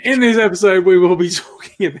In this episode, we will be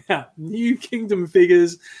talking about New Kingdom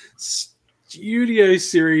Figures. Studio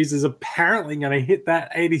Series is apparently going to hit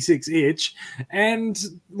that 86 itch, and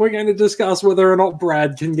we're going to discuss whether or not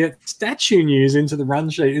Brad can get statue news into the run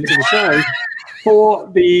sheet, into the show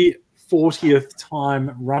for the 40th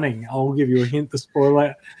time running. I'll give you a hint. The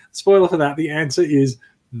spoiler for that, the answer is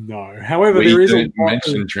no. However, we there is don't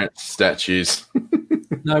mention statues.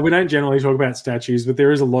 No, we don't generally talk about statues, but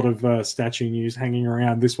there is a lot of statue news hanging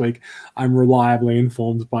around this week. I'm reliably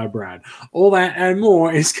informed by Brad. All that and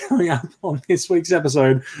more is coming up on this week's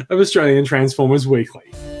episode of Australian Transformers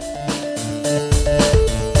Weekly.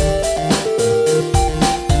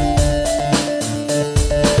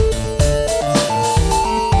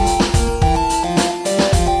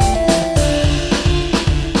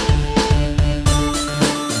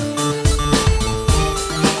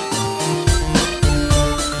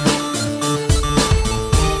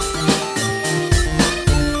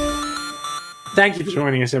 Thank you for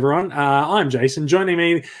joining us, everyone. I'm Jason. Joining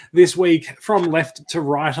me this week from left to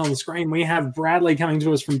right on the screen, we have Bradley coming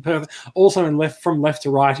to us from Perth, also from left to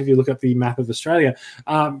right if you look at the map of Australia.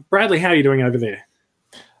 Bradley, how are you doing over there?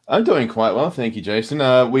 I'm doing quite well, thank you, Jason.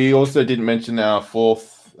 We also didn't mention our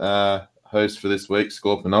fourth host for this week,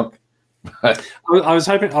 Scorponok. I was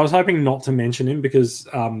hoping not to mention him because,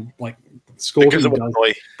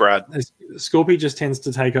 Scorpy just tends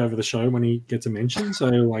to take over the show when he gets a mention. So,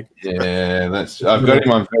 yeah, I've got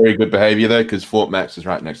him on very good behaviour though, because Fort Max is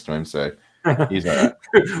right next to him, so he's all right.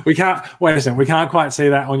 We can't quite see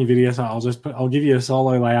that on your video, so I'll give you a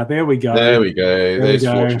solo layout. There we go. There's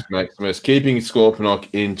Fortress Maximus keeping Scorponok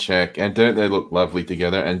in check, and don't they look lovely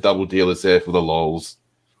together? And Double Deal is there for the lols.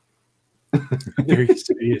 There he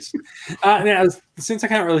is. Now, since I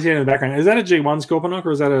can't really see it in the background, is that a G1 Scorponok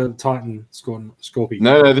or is that a Titan Scorpy?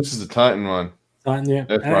 No, this is a Titan one. Titan, yeah.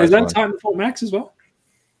 Is that Titan Fort Max as well?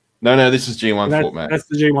 No, this is G1 Fort Max. That's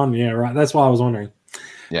the G1, yeah, right. That's why I was wondering.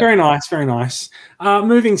 Yeah. Very nice, very nice.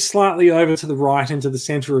 Moving slightly over to the right into the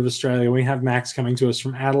centre of Australia, we have Max coming to us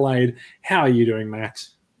from Adelaide. How are you doing,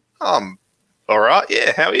 Max? All right,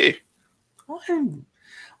 yeah. How are you?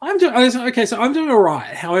 I'm doing okay. So I'm doing all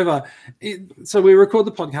right. However, so we record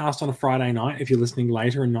the podcast on a Friday night. If you're listening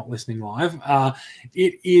later and not listening live,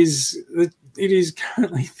 it is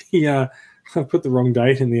currently the. I've put the wrong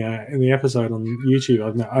date in the episode on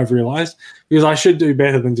YouTube. I've realised because I should do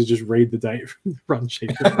better than to just read the date from the run sheet.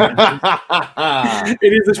 It is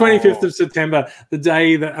the 25th of September, the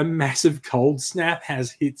day that a massive cold snap has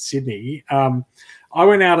hit Sydney. I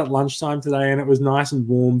went out at lunchtime today and it was nice and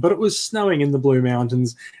warm, but it was snowing in the Blue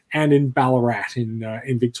Mountains and in Ballarat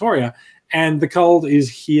in Victoria, and the cold is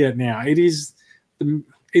here now. It's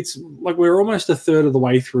like we're almost a third of the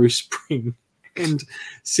way through spring, and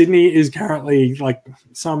Sydney is currently like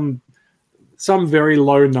some very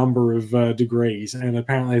low number of degrees, and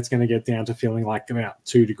apparently it's going to get down to feeling like about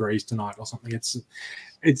 2 degrees tonight or something. It's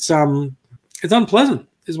unpleasant,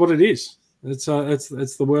 is what it is. It's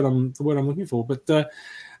the word I'm looking for. But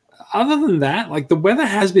other than that, like the weather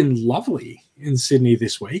has been lovely in Sydney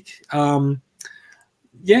this week. So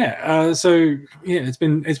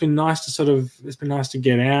it's been nice to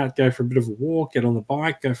get out, go for a bit of a walk, get on the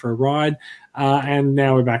bike, go for a ride, and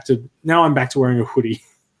now I'm back to wearing a hoodie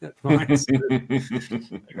at night.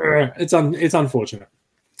 It's unfortunate.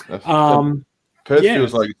 Perth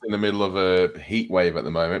feels like it's in the middle of a heat wave at the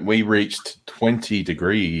moment. We reached 20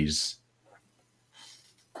 degrees.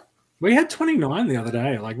 We had 29 the other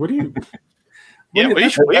day. Like, what do you?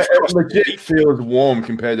 It legit feels warm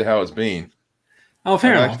compared to how it's been. Oh,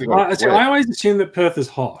 fair enough. I always assume that Perth is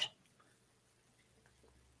hot.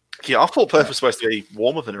 Yeah, I thought Perth was supposed to be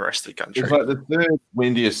warmer than the rest of the country. It's like the third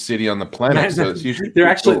windiest city on the planet. So it's usually they're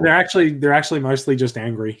actually mostly just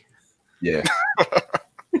angry. Yeah.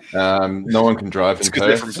 No one can drive in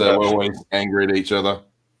Perth, so we're always angry at each other.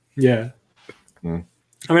 Yeah.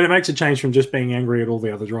 I mean, it makes a change from just being angry at all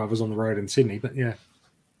the other drivers on the road in Sydney, but yeah.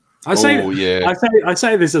 I say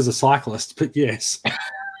this as a cyclist, but yes.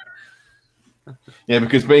 Yeah,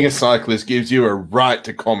 because being a cyclist gives you a right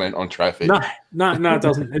to comment on traffic. No, it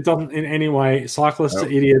doesn't. It doesn't in any way. Cyclists are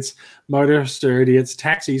idiots. Motorists are idiots.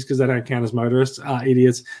 Taxis, because they don't count as motorists, are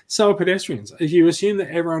idiots. So are pedestrians. If you assume that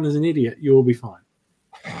everyone is an idiot, you will be fine.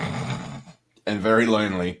 And very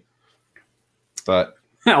lonely. But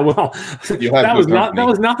oh, well, that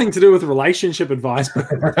was nothing to do with relationship advice, but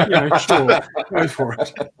sure, go for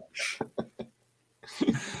it.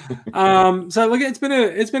 So look, it's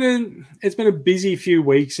been a busy few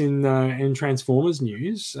weeks in Transformers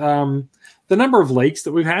news. The number of leaks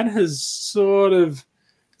that we've had has sort of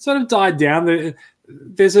died down.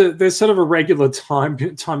 there's sort of a regular time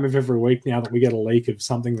of every week now that we get a leak of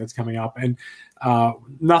something that's coming up, and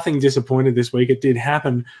nothing disappointed this week. It did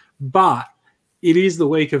happen, but it is the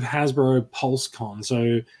week of Hasbro PulseCon,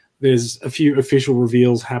 so there's a few official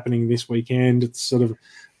reveals happening this weekend. It's sort of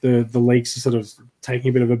the leaks are sort of taking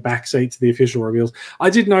a bit of a backseat to the official reveals. I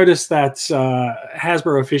did notice that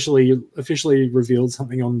Hasbro officially revealed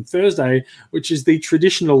something on Thursday, which is the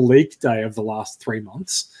traditional leak day of the last 3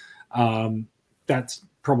 months. That's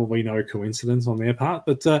probably no coincidence on their part,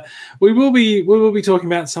 but we will be talking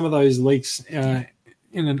about some of those leaks in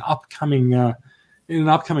an upcoming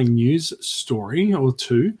news story or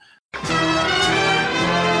two.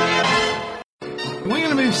 We're going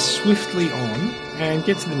to move swiftly on and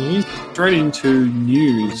get to the news. Straight into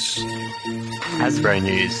news. Hasbro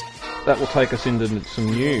news. That will take us into some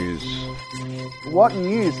news. What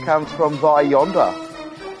news comes from by yonder?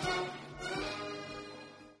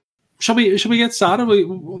 Shall we get started?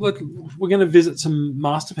 We're going to visit some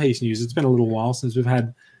Masterpiece news. It's been a little while since we've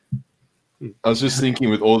had. I was just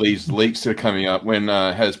thinking, with all these leaks that are coming up, when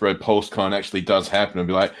Hasbro PulseCon actually does happen, and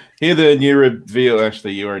be like, here the new reveal.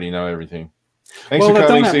 Actually, you already know everything. Thanks for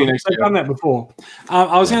coming. See you next year. They've done that before.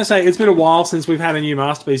 I was going to say it's been a while since we've had a new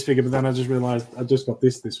Masterpiece figure, but then I just realised I just got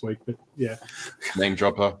this week. But yeah, name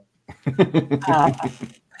dropper.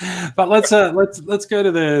 But let's go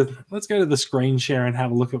to the screen share and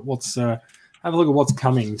have a look at what's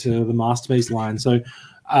coming to the Masterpiece line. So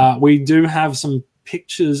we do have some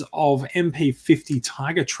pictures of MP50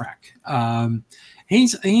 Tiger Track.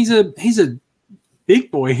 He's a big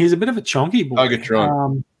boy. He's a bit of a chunky boy.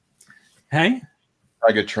 Tigertron. Hey?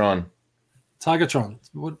 Tigertron.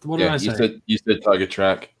 What did I say? You said Tiger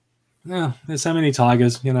Track. Yeah, there's so many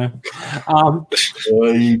tigers, you know.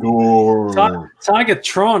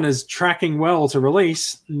 Tigertron is tracking well to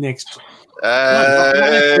release next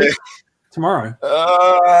tomorrow.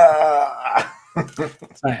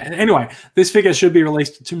 So, anyway, this figure should be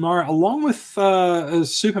released tomorrow, along with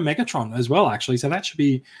Super Megatron as well. Actually, so that should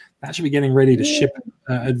be getting ready to ship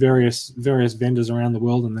at various vendors around the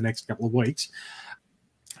world in the next couple of weeks.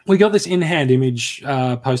 We got this in-hand image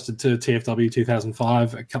posted to TFW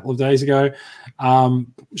 2005 a couple of days ago,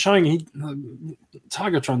 showing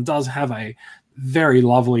Tigertron does have a very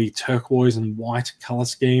lovely turquoise and white color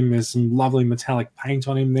scheme. There's some lovely metallic paint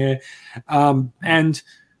on him there, and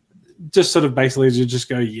just sort of basically to just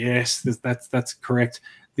go, yes, that's correct.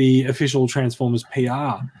 The official Transformers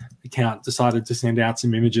PR account decided to send out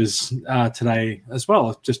some images today as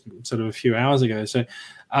well, just sort of a few hours ago. So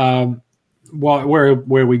where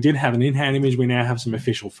we did have an in-hand image, we now have some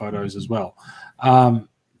official photos as well.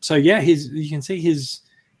 So yeah, you can see his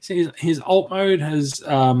alt mode has.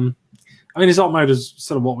 His alt mode is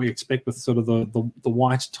sort of what we expect with sort of the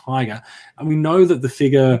white tiger, and we know that the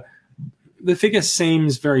figure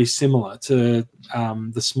seems very similar to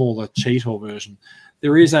the smaller Cheetor version.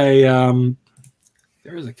 There's a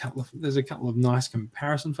couple of nice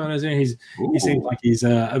comparison photos there. He seems like he's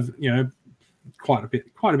quite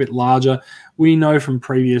a bit larger. We know from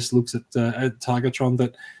previous looks at Tigertron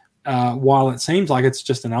that while it seems like it's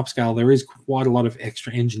just an upscale, there is quite a lot of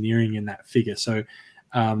extra engineering in that figure. So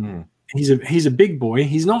he's a big boy.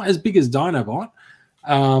 He's not as big as Dinobot.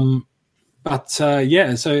 But so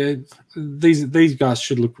these guys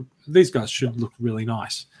should look really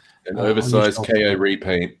nice. An oversized KO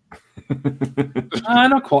repaint.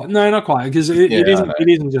 Not quite, because it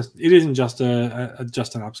isn't just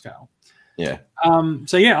an upscale. Yeah.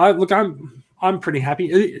 So yeah, I'm pretty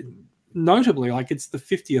happy. Notably, like, it's the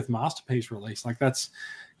 50th Masterpiece release. Like, that's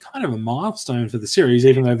kind of a milestone for the series,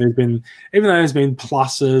 even though there's been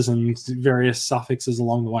pluses and various suffixes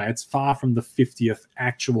along the way. It's far from the 50th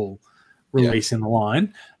actual release in the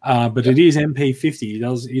line, but it is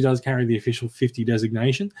MP50. He does carry the official 50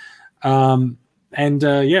 designation,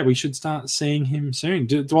 we should start seeing him soon.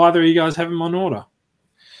 Do either of you guys have him on order?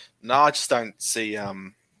 No, I just don't see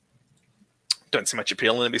much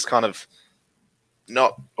appeal in him. He's kind of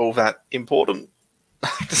not all that important.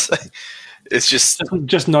 It's just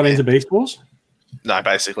not into Beast Wars. No,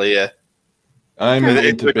 basically, yeah.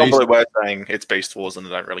 It's a complete way of saying it's Beast Wars, and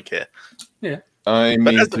I don't really care. Yeah.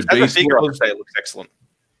 But as a figure, I would say it looks excellent.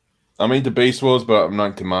 I'm into Beast Wars, but I'm not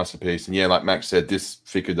into Masterpiece. And yeah, like Max said, this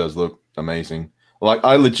figure does look amazing. Like,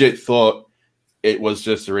 I legit thought it was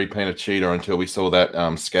just a repaint of Cheetor until we saw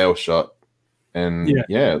that scale shot. And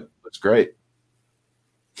yeah, it looks great.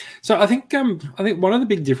 So I think one of the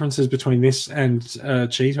big differences between this and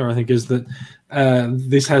Cheetor, I think, is that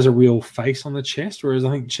this has a real face on the chest, whereas I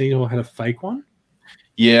think Cheetor had a fake one.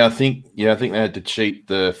 Yeah, I think they had to cheat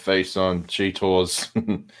the face on Cheetor's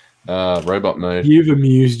Robot mode. You've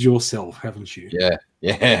amused yourself, haven't you? Yeah.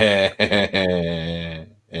 Yeah.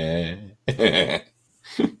 Yeah.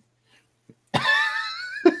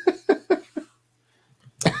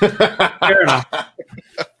 Fair enough.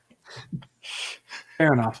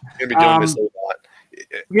 Fair enough. We're gonna be doing this all night.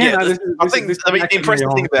 Yeah, Yeah, no, I think the actually impressive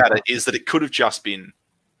on. thing about it is that it could have just been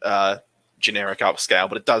generic upscale,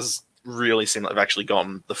 but it does really seem like they've actually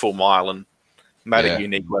gone the full mile and made it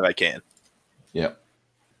unique where they can. Yeah.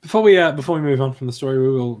 Before we move on from the story, we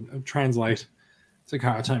will translate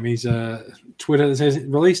Takara Tomi's Twitter that says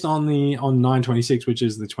released on 9/26, which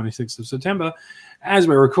is the 26th of September. As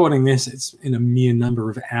we're recording this, it's in a mere number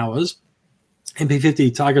of hours.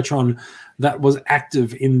 MP50 Tigatron that was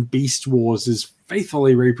active in Beast Wars is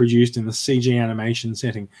faithfully reproduced in the CG animation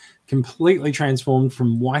setting, completely transformed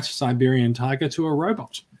from white Siberian tiger to a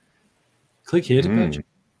robot. Click here to purchase.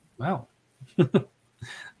 Wow.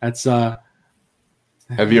 That's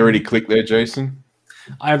Have you already clicked there, Jason?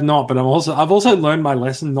 I have not, but I've also learned my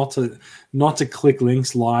lesson not to click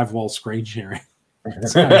links live while screen sharing.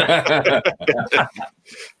 So,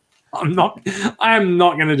 I am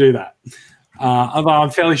not going to do that. Although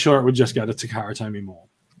I'm fairly sure it would just go to Takara Tomy Mall.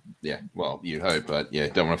 Yeah, well, you'd hope, but yeah,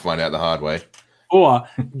 don't want to find out the hard way. Or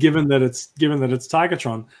given that it's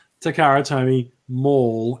Tigatron, Takara Tomy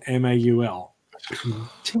Mall MAUL.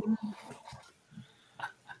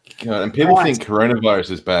 God, and people think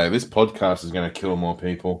coronavirus is bad. This podcast is going to kill more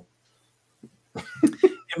people.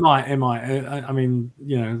 It might. I mean,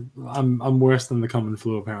 I'm worse than the common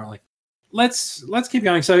flu apparently. Let's keep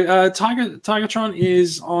going. So Tigatron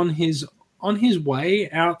is on his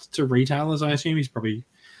way out to retailers. I assume he's probably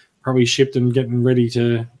shipped and getting ready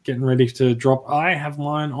to drop. I have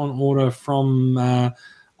mine on order from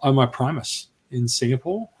My Primus in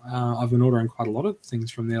Singapore. I've been ordering quite a lot of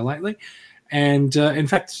things from there lately, and in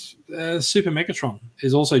fact, Super Megatron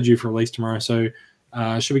is also due for release tomorrow. So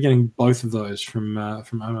should be getting both of those from My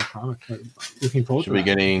Primus. Looking forward. Should be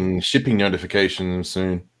getting shipping notifications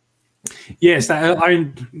soon. Yes,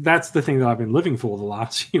 that's the thing that I've been living for the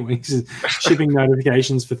last few weeks is shipping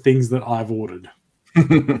notifications for things that I've ordered.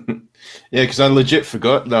 Yeah, because I legit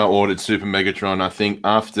forgot that I ordered Super Megatron. I think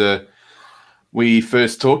after we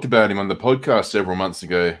first talked about him on the podcast several months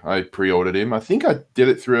ago, I pre-ordered him. I think I did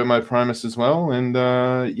it through My Primus as well. And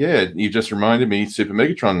yeah, you just reminded me Super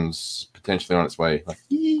Megatron's potentially on its way.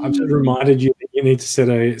 I've just reminded you that you need to set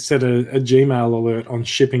a Gmail alert on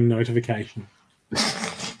shipping notification.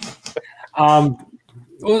 So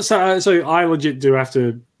I legit do have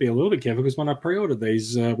to be a little bit careful because when I pre-ordered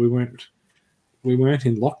these, we weren't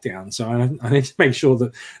in lockdown, so I need to make sure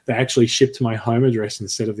that they actually ship to my home address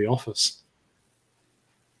instead of the office.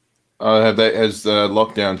 Has the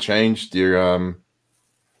lockdown changed your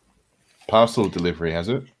parcel delivery? Has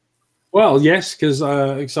it? Well, yes, because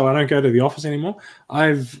so I don't go to the office anymore.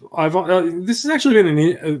 This has actually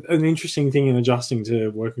been an interesting thing in adjusting to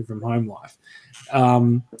working from home life.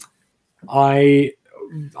 I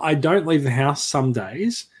don't leave the house some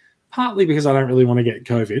days, partly because I don't really want to get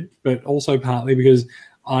COVID, but also partly because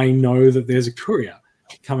I know that there's a courier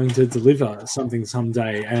coming to deliver something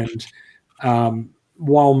someday. And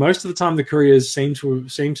while most of the time the couriers seem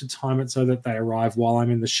to time it so that they arrive while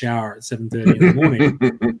I'm in the shower at 7:30 in the morning,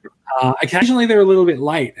 occasionally they're a little bit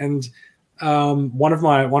late. And one of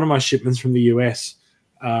my shipments from the US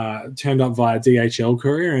turned up via DHL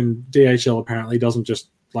courier, and DHL apparently doesn't just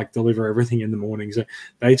deliver everything in the morning. So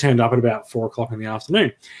they turned up at about 4:00 in the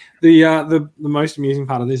afternoon. The most amusing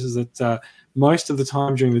part of this is that most of the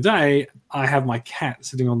time during the day, I have my cat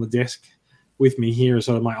sitting on the desk with me here as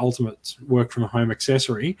sort of my ultimate work from home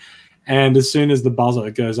accessory. And as soon as the buzzer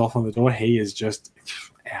goes off on the door, he is just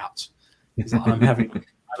out. He's like, I'm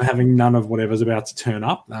having none of whatever's about to turn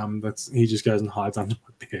up. He just goes and hides under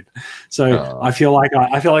my bed. So I feel like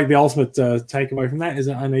the ultimate takeaway from that is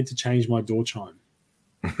that I need to change my door chime.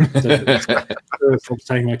 Stop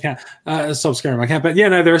taking my cat. Stop scaring my cat. But yeah,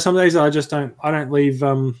 no, there are some days that I just don't leave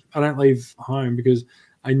home because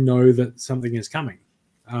I know that something is coming.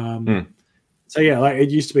 So yeah,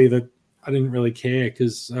 it used to be that I didn't really care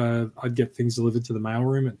because I'd get things delivered to the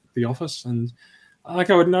mailroom at the office, and I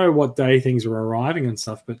would know what day things were arriving and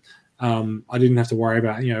stuff, but I didn't have to worry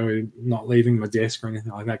about not leaving my desk or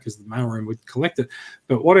anything like that because the mailroom would collect it.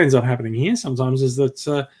 But what ends up happening here sometimes is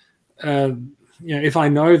that if I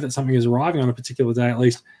know that something is arriving on a particular day, at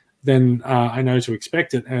least, then I know to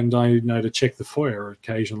expect it, and I know to check the foyer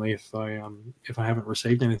occasionally if I haven't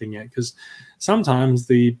received anything yet, because sometimes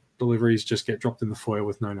the deliveries just get dropped in the foyer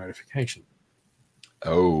with no notification.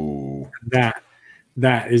 Oh, that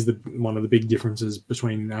is one of the big differences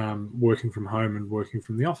between working from home and working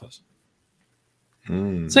from the office.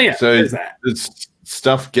 So yeah, so there's that. does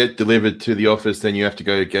stuff get delivered to the office, then you have to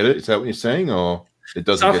go get it? Is that what you're saying, or it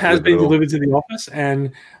doesn't? Stuff has been delivered to the office,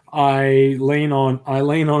 and I lean on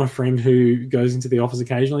a friend who goes into the office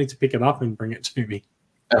occasionally to pick it up and bring it to me.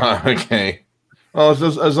 Oh, okay. Well,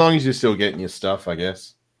 as long as you're still getting your stuff, I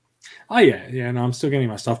guess. Oh yeah. No, I'm still getting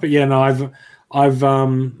my stuff, but yeah, no, I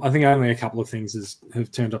think only a couple of things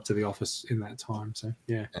have turned up to the office in that time. So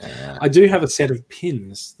yeah, I do have a set of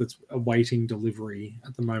pins that's awaiting delivery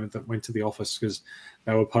at the moment that went to the office because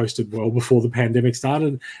they were posted well before the pandemic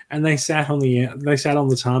started, and they sat on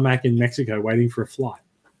the tarmac in Mexico waiting for a flight.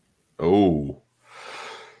 Oh,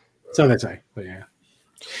 so they say, but yeah.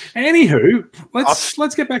 Anywho,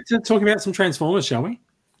 let's get back to talking about some Transformers, shall we?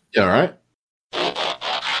 Yeah, all right.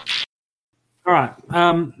 All right.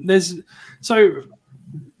 So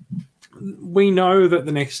we know that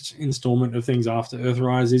the next installment of Things After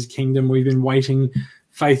Earthrise is Kingdom. We've been waiting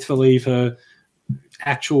faithfully for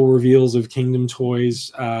actual reveals of Kingdom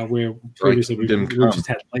toys, where previously we've just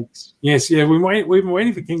had leaks. Yes, yeah, we've been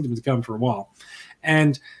waiting for Kingdom to come for a while,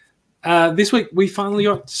 and this week we finally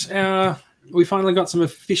got some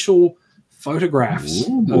official photographs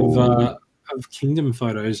of Kingdom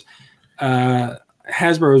photos.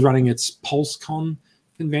 Hasbro is running its PulseCon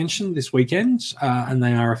convention this weekend, and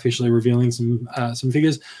they are officially revealing some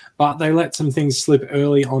figures. But they let some things slip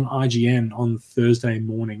early on IGN on Thursday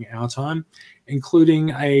morning our time,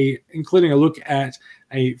 including a look at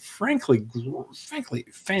a frankly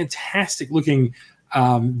fantastic looking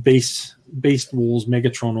Beast Wars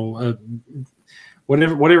Megatron, or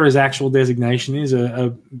whatever his actual designation is,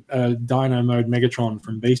 a Dino Mode Megatron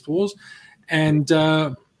from Beast Wars, and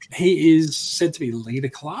he is said to be leader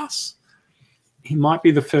class. He might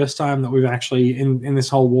be the first time that we've actually, in this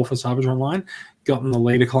whole War for Cybertron line, gotten the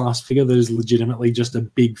leader class figure that is legitimately just a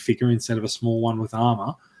big figure instead of a small one with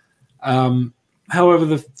armor. However,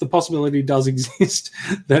 the possibility does exist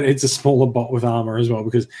that it's a smaller bot with armor as well,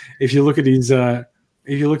 because if you look at his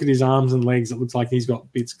arms and legs, it looks like he's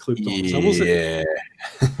got bits clipped on. So we'll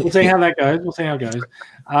see how that goes. We'll see how it goes.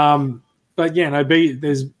 But yeah, no,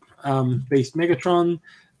 there's Beast Megatron.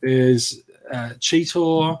 There's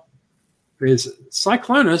Cheetor. There's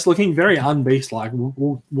Cyclonus looking very unbeast-like.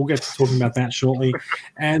 We'll get to talking about that shortly.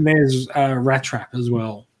 And there's Rat Trap as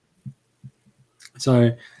well. So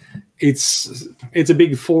it's a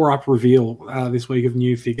big 4-up reveal this week of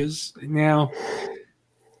new figures. Now,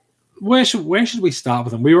 where should we start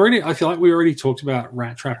with them? I feel like we already talked about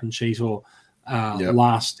Rat Trap and Cheetor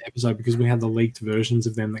last episode because we had the leaked versions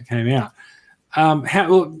of them that came out.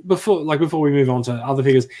 Before we move on to other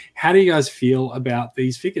figures, how do you guys feel about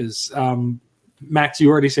these figures? Max, you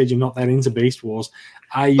already said you're not that into Beast Wars.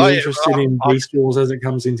 Are you interested in Beast Wars as it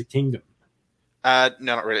comes into Kingdom? No,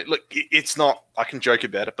 not really. Look, it's not. I can joke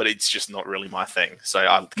about it, but it's just not really my thing. So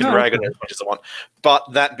I can rag on it as much as I want. But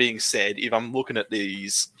that being said, if I'm looking at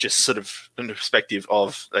these just sort of in the perspective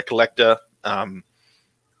of a collector, and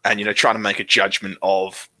trying to make a judgment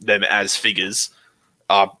of them as figures,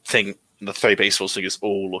 I think the 3 Beast Wars figures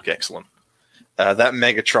all look excellent. That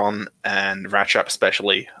Megatron and Rat Trap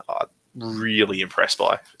especially are really impressed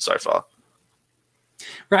by so far.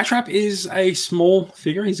 Rat Trap is a small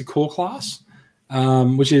figure. He's a core class,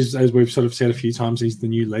 which is, as we've sort of said a few times, he's the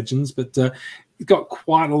new Legends. But he's got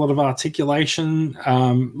quite a lot of articulation.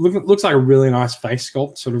 Looks like a really nice face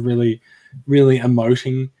sculpt, sort of really, really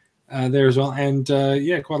emoting there as well. And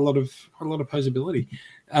quite a lot of posability.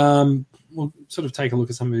 We'll sort of take a look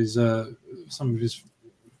at some of his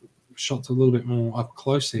shots a little bit more up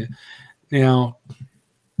close here. Now,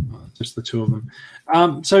 just the two of them.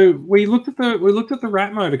 So we looked at the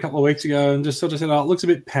Rat mode a couple of weeks ago and just sort of said, it looks a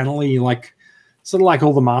bit panely, sort of like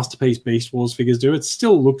all the Masterpiece Beast Wars figures do. It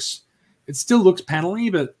still looks panely,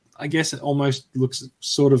 but I guess it almost looks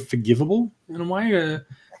sort of forgivable in a way.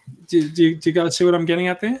 Do you guys see what I'm getting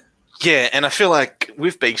at there? Yeah, and I feel like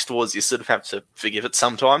with Beast Wars, you sort of have to forgive it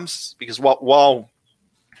sometimes because while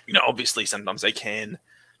obviously sometimes they can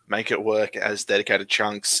make it work as dedicated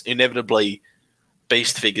chunks, inevitably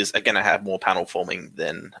Beast figures are going to have more panel forming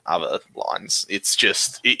than other lines.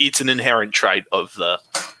 It's an inherent trait of the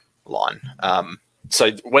line. So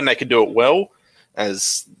when they can do it well,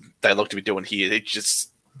 as they look to be doing here, it just,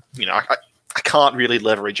 I can't really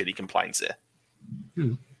leverage any complaints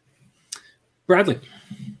there. Bradley.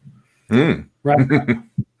 He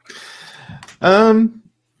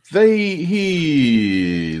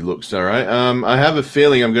looks all right. I have a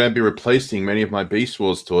feeling I'm going to be replacing many of my Beast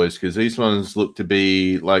Wars toys because these ones look to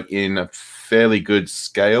be in a fairly good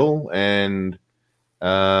scale and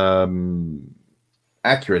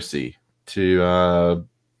accuracy to the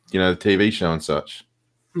TV show and such.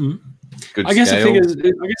 good I guess scale.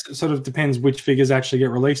 it sort of depends which figures actually get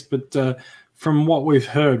released, but from what we've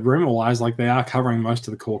heard, rumor-wise, like they are covering most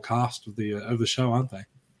of the core cast of the show, aren't they?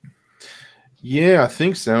 Yeah, I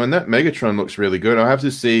think so. And that Megatron looks really good. I have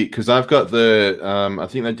to see because I've got the. I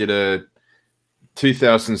think they did a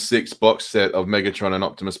 2006 box set of Megatron and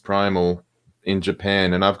Optimus Primal in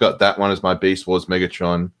Japan, and I've got that one as my Beast Wars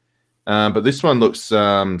Megatron. But this one looks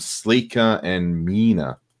sleeker and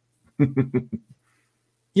meaner.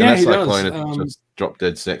 Yeah, he Cyclonus does. Just drop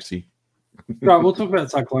dead sexy. Right, we'll talk about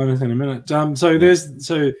Cyclonus in a minute. So there's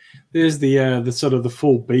the sort of the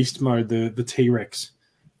full beast mode, the T-Rex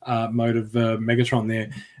mode of Megatron there.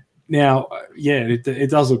 Now, it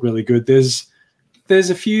does look really good. There's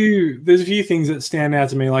a few things that stand out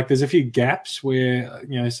to me. Like there's a few gaps where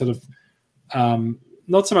sort of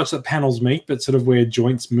not so much that panels meet, but sort of where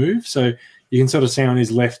joints move. So you can sort of see on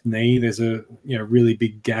his left knee there's a really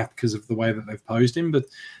big gap because of the way that they've posed him. But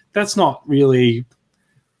that's not really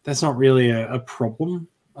a problem.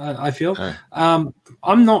 I feel.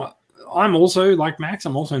 I'm also like Max.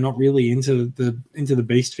 I'm also not really into the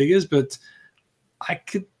Beast figures, but I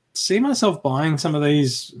could see myself buying some of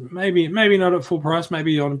these. Maybe not at full price.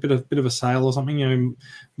 Maybe on a bit of a sale or something.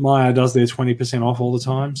 Maya does their 20% off all the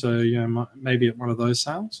time, so maybe at one of those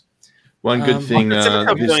sales. One good thing.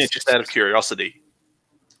 Doing it just out of curiosity.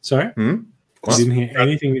 Sorry, I didn't hear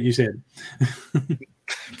anything that you said.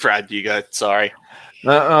 Brad, you go. Sorry.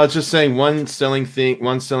 I was just saying one selling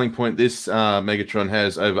point this Megatron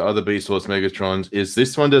has over other Beast Wars Megatrons is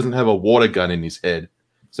this one doesn't have a water gun in his head,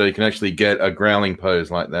 so you can actually get a growling pose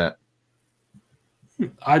like that.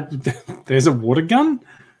 There's a water gun?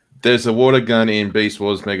 There's a water gun in Beast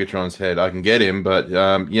Wars Megatron's head. I can get him, but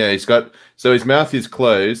he's got his mouth is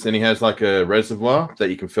closed and he has like a reservoir that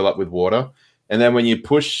you can fill up with water, and then when you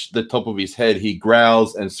push the top of his head, he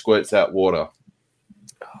growls and squirts out water.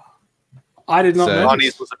 I did not know.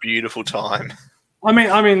 Barney's was a beautiful time. I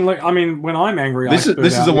mean, when I'm angry, this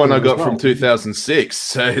is the one I got from 2006.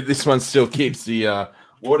 So this one still keeps the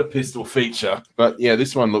water pistol feature, but yeah,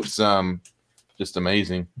 this one looks just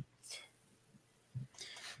amazing.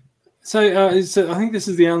 So I think this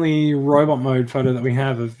is the only robot mode photo that we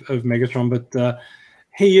have of Megatron, but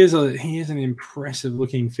he is an impressive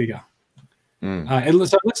looking figure. It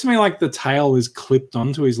looks to me like the tail is clipped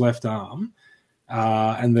onto his left arm.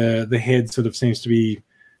 And the head sort of seems to be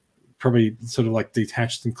probably sort of like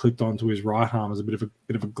detached and clipped onto his right arm as a bit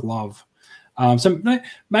of a glove. So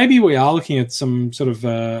maybe we are looking at some sort of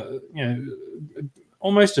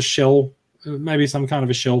almost a shell, maybe some kind of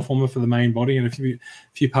a shell former for the main body, and a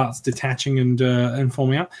few parts detaching and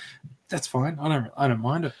forming up. That's fine. I don't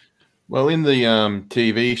mind it. Well, in the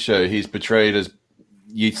TV show, he's portrayed as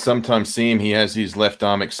you sometimes see him. He has his left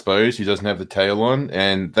arm exposed. He doesn't have the tail on,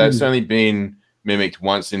 and that's only been mimicked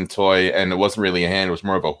once in toy, and it wasn't really a hand, it was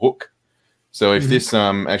more of a hook. So if this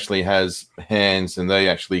actually has hands and they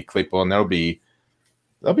actually clip on, that'll be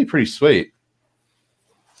pretty sweet.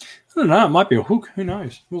 I don't know, it might be a hook, who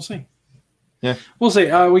knows, we'll see. Yeah, we'll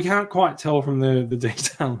see. We can't quite tell from the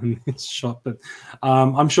detail in this shot, but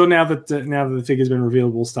I'm sure now that the figure's been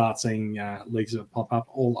revealed, we'll start seeing leaks of it pop up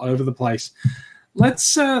all over the place.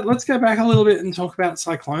 Let's go back a little bit and talk about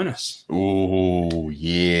Cyclonus. Oh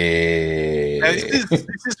yeah. Now, this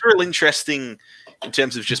is real interesting in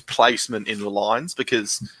terms of just placement in the lines,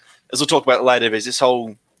 because as we'll talk about later, there's this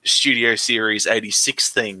whole Studio Series 86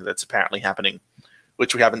 thing that's apparently happening,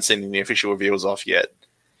 which we haven't seen in the official reveals of yet.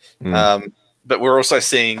 But we're also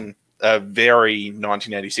seeing a very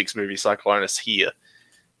 1986 movie Cyclonus here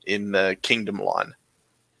in the Kingdom line.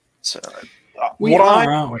 So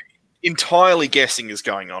aren't we? Entirely guessing is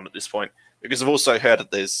going on at this point, because I've also heard that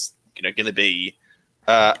there's going to be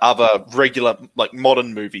other regular like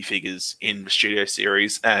modern movie figures in the Studio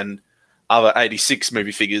Series and other 86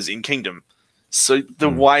 movie figures in Kingdom. So the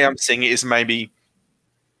way I'm seeing it is maybe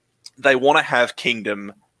they want to have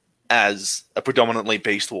Kingdom as a predominantly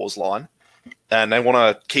Beast Wars line, and they want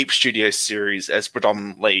to keep Studio Series as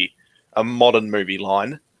predominantly a modern movie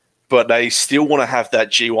line, but they still want to have that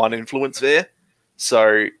G1 influence there.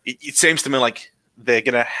 So it seems to me like they're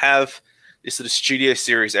going to have this sort of Studio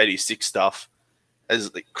Series 86 stuff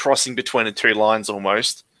as like crossing between the two lines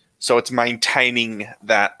almost. So it's maintaining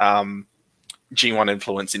that G1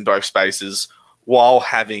 influence in both spaces while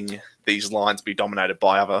having these lines be dominated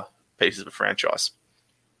by other pieces of the franchise.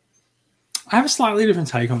 I have a slightly different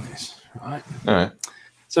take on this. Right? All right.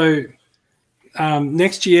 So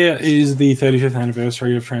next year is the 35th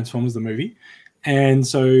anniversary of Transformers the movie, and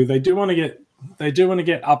so they do want to get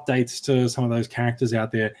updates to some of those characters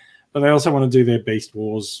out there, but they also want to do their Beast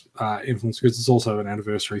Wars influence because it's also an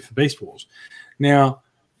anniversary for Beast Wars. Now,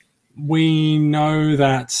 we know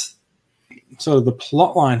that sort of the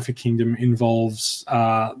plot line for Kingdom involves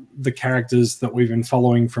the characters that we've been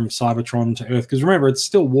following from Cybertron to Earth. Because remember, it's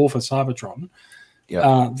still War for Cybertron.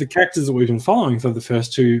 Yeah. The characters that we've been following for the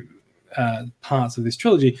first two parts of this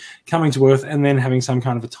trilogy coming to Earth and then having some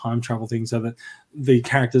kind of a time travel thing so that the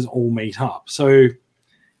characters all meet up. So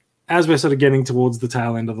as we're sort of getting towards the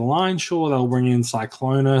tail end of the line, sure, they'll bring in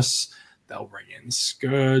Cyclonus, they'll bring in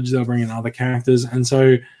Scourge, they'll bring in other characters. And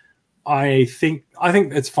so I think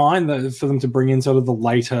it's fine for them to bring in sort of the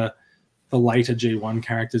later G1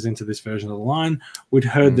 characters into this version of the line. We'd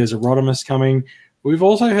heard there's a Rodimus coming. We've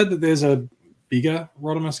also heard that there's a bigger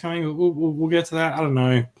Rodimus coming. We'll get to that. I don't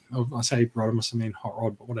know. I say Rodimus, I mean Hot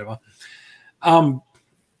Rod, but whatever.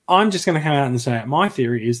 I'm just going to come out and say it. My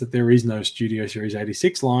theory is that there is no Studio Series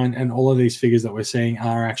 86 line, and all of these figures that we're seeing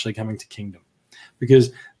are actually coming to Kingdom.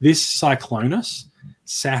 Because this Cyclonus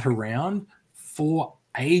sat around for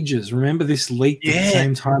ages. Remember, this leaked at the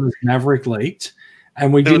same time as Maverick leaked,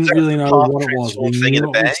 and we didn't really know what it was. We knew it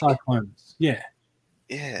was Cyclonus. Yeah.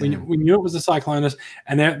 We knew it was the Cyclonus,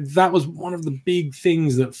 and that was one of the big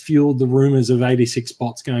things that fueled the rumors of 86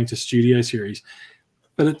 bots going to Studio Series.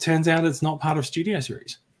 But it turns out it's not part of Studio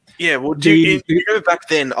Series. Yeah, well, you know, back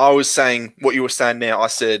then I was saying what you were saying now. I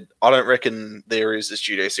said, I don't reckon there is a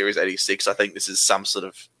Studio Series 86. I think this is some sort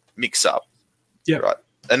of mix-up. Yeah. Right.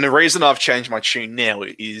 And the reason I've changed my tune now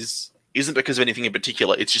isn't because of anything in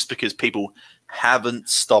particular. It's just because people haven't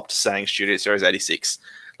stopped saying Studio Series 86.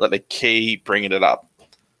 Like, they keep bringing it up.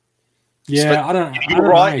 Yeah, You're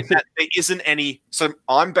right. That there isn't any. So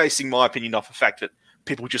I'm basing my opinion off the fact that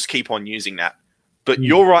people just keep on using that. But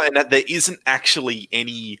you're right in that there isn't actually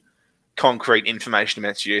any concrete information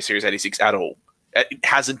about Studio Series 86 at all. It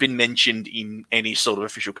hasn't been mentioned in any sort of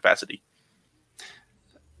official capacity.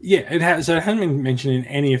 Yeah, it has. So it hasn't been mentioned in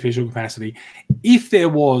any official capacity. If there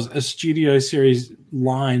was a Studio Series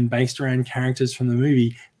line based around characters from the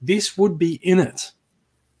movie, this would be in it.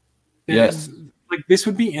 Yes. Like, this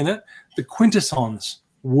would be in it. The Quintessons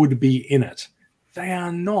would be in it. They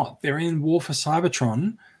are not. They're in War for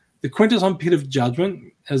Cybertron. The Quintesson Pit of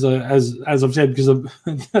Judgment, as I've said, because at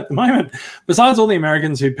the moment, besides all the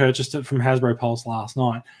Americans who purchased it from Hasbro Pulse last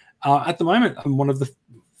night, at the moment, I'm one of the,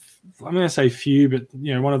 I'm going to say few, but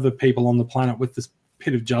one of the people on the planet with this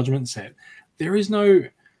Pit of Judgment set. There is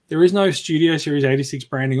no Studio Series 86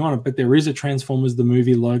 branding on it, but there is a Transformers the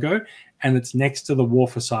movie logo, and it's next to the War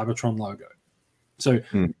for Cybertron logo. So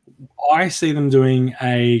I see them doing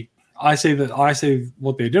I see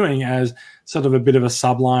what they're doing as sort of a bit of a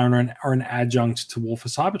subline or an adjunct to War for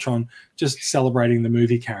Cybertron, just celebrating the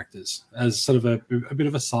movie characters as sort of a bit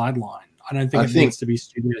of a sideline. I don't think it needs to be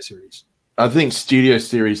Studio Series. I think Studio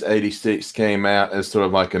Series 86 came out as sort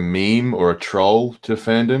of like a meme or a troll to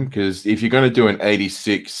fandom, because if you're going to do an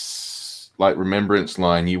 86 like remembrance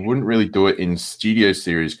line, you wouldn't really do it in Studio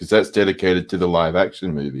Series because that's dedicated to the live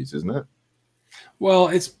action movies, isn't it? Well,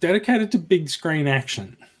 it's dedicated to big screen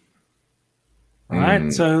action.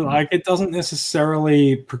 Right, so it doesn't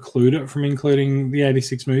necessarily preclude it from including the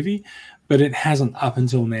 86 movie, but it hasn't up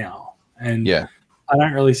until now. And I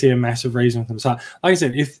don't really see a massive reason for them. So, like I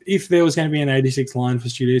said, if there was going to be an 86 line for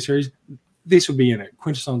Studio Series, this would be in it.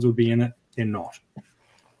 Quintessons would be in it. They're not.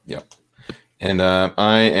 Yep. And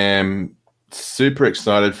I am super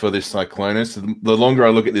excited for this Cyclonus. The longer I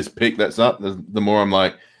look at this pick that's up, the more I'm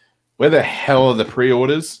like, where the hell are the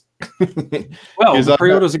pre-orders? Well, the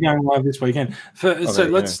pre-orders are going live this weekend.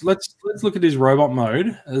 Let's look at his robot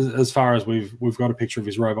mode as far as we've got a picture of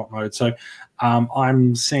his robot mode. So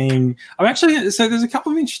there's a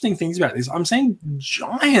couple of interesting things about this. I'm seeing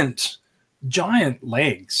giant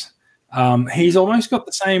legs. He's almost got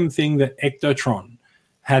the same thing that Ectotron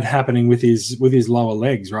had happening with his lower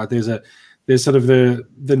legs, right? There's sort of the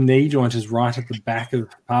knee joint is right at the back of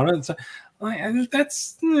the part of it. So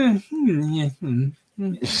that's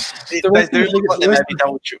They look like they may be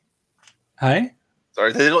double jointed. Hey?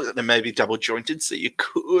 Sorry, they look like they may be double jointed, so you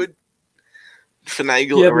could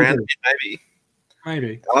finagle around it,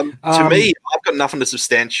 maybe. To me, I've got nothing to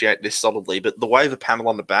substantiate this solidly, but the way the panel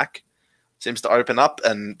on the back seems to open up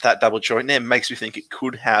and that double joint there makes me think it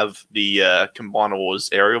could have the Combiner Wars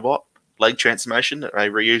aerial bot leg transformation that I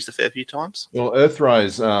reused a fair few times. Well,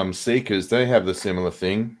 Earthrise Seekers, they have the similar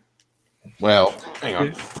thing. Well, hang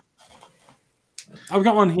on. I've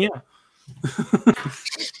got one here.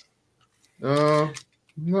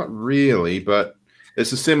 Not really, but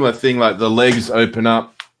it's a similar thing. Like the legs open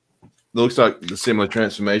up. It looks like the similar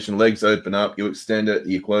transformation. Legs open up. You extend it.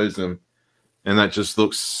 You close them, and that just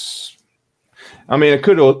looks. I mean, it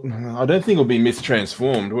could. I don't think it'll be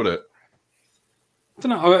mistransformed, would it?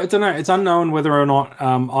 I don't know. It's unknown whether or not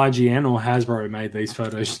IGN or Hasbro made these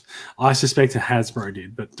photos. I suspect Hasbro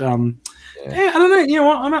did, but yeah, I don't know. You know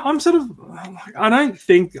what? I'm sort of. I don't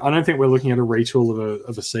think we're looking at a retool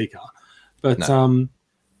of a Seeker, but no.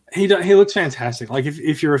 He looks fantastic. Like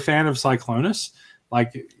if you're a fan of Cyclonus,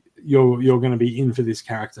 like you're going to be in for this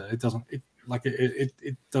character. It doesn't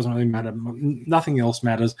really matter. Nothing else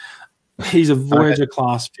matters. He's a Voyager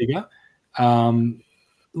class figure.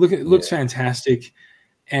 Looks fantastic.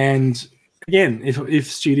 And again,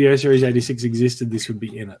 if Studio Series 86 existed, this would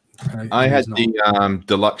be in it. I had the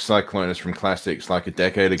deluxe Cyclonus from Classics like a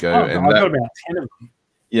decade ago, and I've got about 10 of them.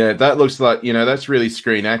 Yeah, that looks like, that's really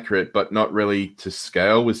screen accurate, but not really to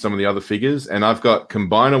scale with some of the other figures. And I've got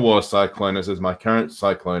Combiner War Cyclonus as my current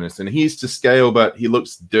Cyclonus, and he's to scale, but he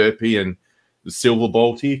looks derpy and silver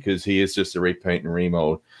bolty because he is just a repaint and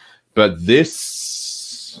remold. But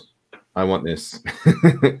this, I want this.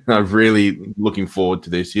 I'm really looking forward to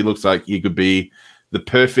this. He looks like he could be the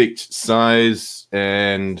perfect size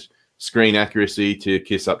and screen accuracy to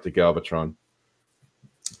kiss up to Galvatron.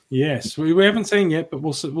 Yes, we haven't seen yet, but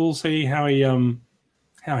we'll see how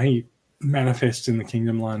he manifests in the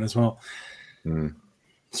Kingdom line as well.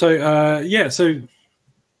 So so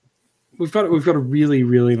we've got a really,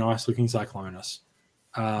 really nice looking Cyclonus.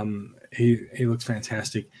 He looks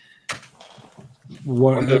fantastic.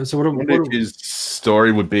 What his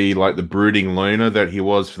story would be like the brooding loner that he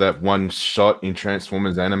was for that one shot in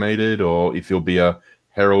Transformers Animated, or if he'll be a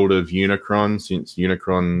herald of Unicron since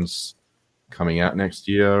Unicron's coming out next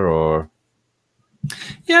year, or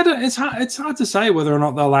it's hard to say whether or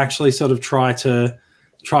not they'll actually sort of try to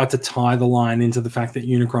tie the line into the fact that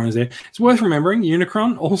Unicron is there. It's worth remembering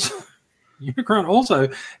Unicron also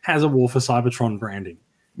has a War for Cybertron branding.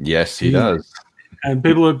 Yes, he does. And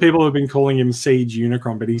people have been calling him Siege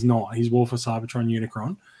Unicron, but he's not. He's War for Cybertron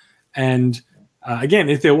Unicron. And again,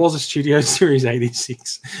 if there was a Studio Series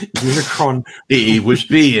 86 Unicron, he would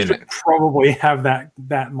be in it. Probably have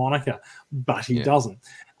that moniker, but he doesn't.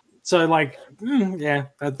 So,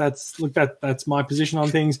 that's my position on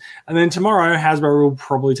things. And then tomorrow, Hasbro will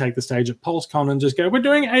probably take the stage at PulseCon and just go, "We're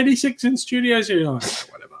doing 86 in Studio Series."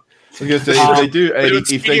 Whatever. Because if they do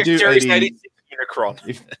 86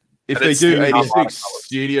 Unicron. If they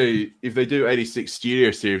do 86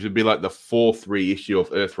 Studio Series, it'd be like the 4th reissue of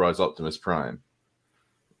Earthrise Optimus Prime.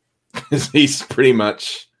 He's pretty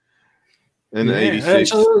much an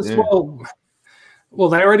 86. Well,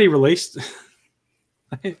 they already released.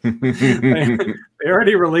 they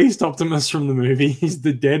already released Optimus from the movie. He's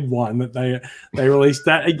the dead one that they released.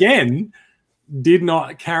 That again did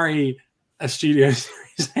not carry a Studio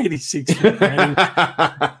Series 86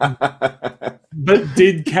 but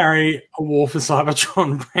did carry a War for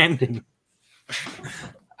Cybertron branding.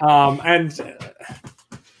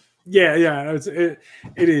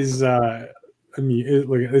 It is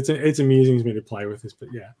it's amusing to me to play with this, but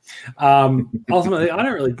ultimately I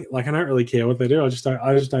don't really care what they do. I just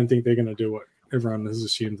don't think they're going to do what everyone has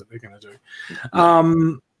assumed that they're going to do.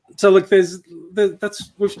 So look,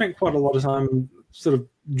 we've spent quite a lot of time sort of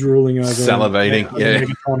drooling over salivating,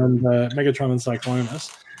 Megatron and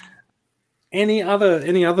Cyclonus. Any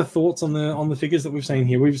other thoughts on the figures that we've seen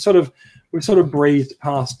here? We've sort of breezed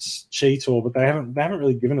past Cheetor, but they haven't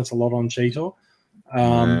really given us a lot on Cheetor.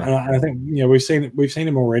 And I think we've seen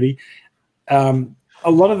him already. A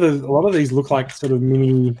lot of these look like sort of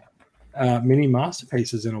mini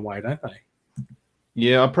masterpieces in a way, don't they?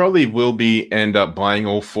 Yeah, I probably will end up buying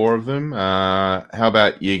all 4 of them. How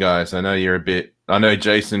about you guys? I know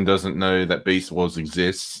Jason doesn't know that Beast Wars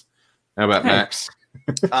exists. How about Max?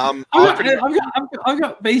 I've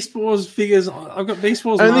got Beast Wars figures. I've got Beast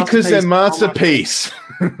Wars only because they're masterpiece.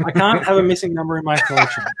 I can't have a missing number in my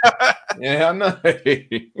collection. Yeah, I know.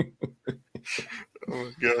 Oh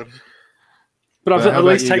my god! But I've at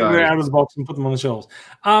least taken them out of the box and put them on the shelves.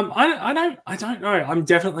 I don't know. I'm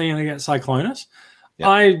definitely going to get Cyclonus. Yep.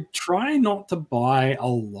 I try not to buy a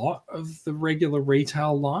lot of the regular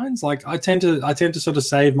retail lines. Like I tend to sort of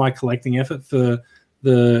save my collecting effort for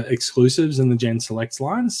the exclusives and the Gen Selects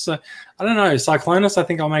lines. So I don't know. Cyclonus, I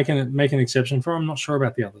think I'll make an exception for. I'm not sure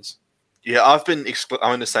about the others. Yeah, I'm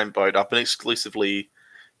in the same boat. I've been exclusively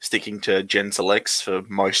sticking to Gen Selects for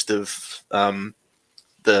most of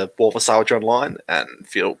the War for Cybertron line, and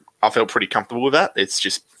I feel pretty comfortable with that. It's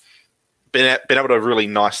just been able to really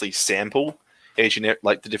nicely sample each and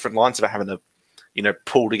the different lines without having to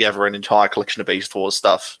pull together an entire collection of Beast Wars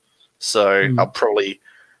stuff. So I'll probably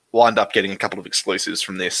wind up getting a couple of exclusives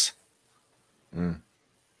from this.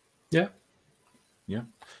 Yeah. Do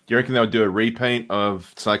you reckon they'll do a repaint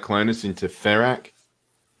of Cyclonus into Ferrac?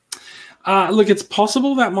 Look, it's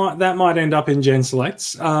possible that might end up in Gen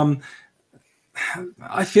Selects. I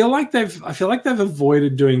feel like they've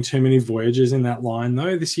avoided doing too many voyages in that line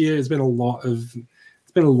though. This year it's been a lot of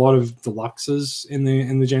deluxes in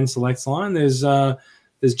the Gen Selects line. There's G2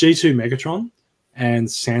 Megatron and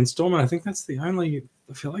Sandstorm, and I think that's the only.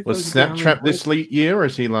 I feel like was Snaptrap this year or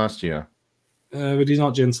is he last year? But he's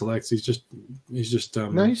not Gen Selects. He's just.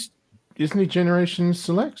 No, isn't he Generation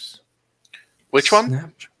Selects? Which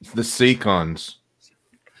one? The Seacons.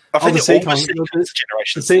 I think the Seacons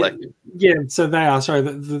Generation Select. Yeah, so they are. Sorry,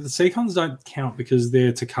 the Seacons don't count because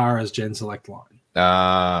they're Takara's Gen Select line.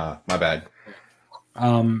 My bad.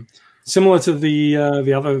 Similar to the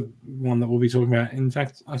other one that we'll be talking about. In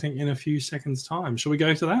fact, I think in a few seconds' time. Shall we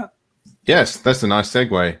go to that? Yes, that's a nice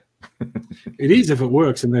segue. It is if it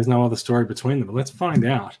works and there's no other story between them. But let's find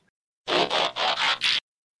out.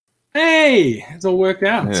 Hey, it's all worked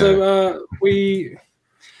out. Yeah. So we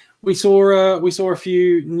saw a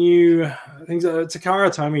few new things.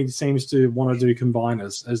 Takara Tomy seems to want to do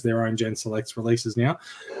Combiners as their own Gen Selects releases now,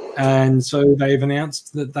 and so they've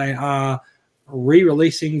announced that they are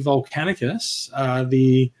re-releasing Volcanicus,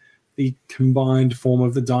 the combined form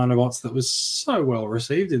of the Dinobots that was so well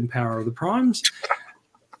received in Power of the Primes.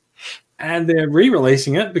 And they're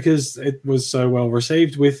re-releasing it because it was so well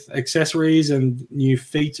received with accessories and new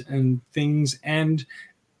feet and things and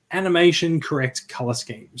animation correct color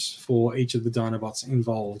schemes for each of the Dinobots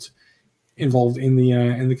involved in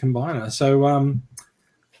the combiner. So,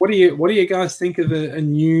 what do you guys think of a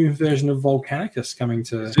new version of Volcanicus coming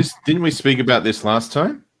to? Didn't we speak about this last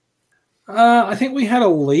time? I think we had a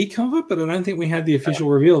leak of it, but I don't think we had the official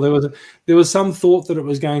reveal. There was some thought that it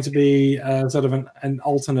was going to be sort of an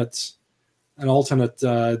alternate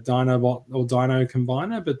Dinobot or Dino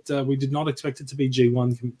combiner, but we did not expect it to be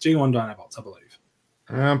G1 Dinobots, I believe.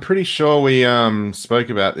 I'm pretty sure we spoke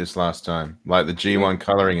about this last time, like the G1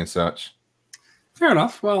 coloring and such. Fair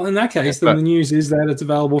enough. Well, in that case, then the news is that it's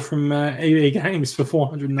available from EA Games for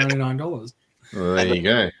 $499. Well, there you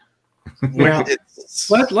go. Well,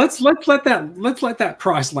 let's let that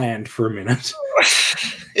price land for a minute.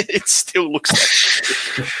 It still looks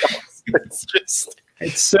like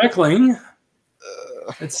it's circling.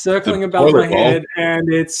 It's circling above my head,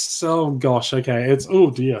 and it's oh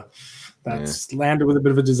dear, that's landed with a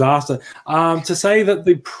bit of a disaster. To say that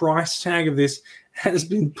the price tag of this has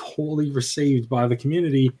been poorly received by the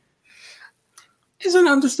community is an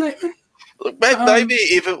understatement. Look, maybe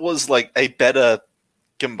if it was like a better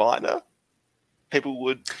combiner, people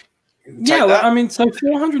would. Yeah, that. I mean, so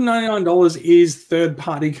 $499 is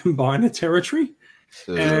third-party combiner territory,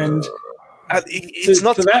 and it's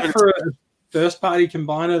not that for a first-party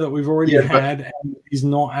combiner that we've already had and is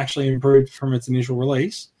not actually improved from its initial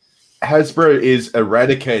release. Hasbro is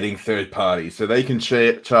eradicating third party, so they can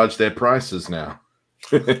charge their prices now.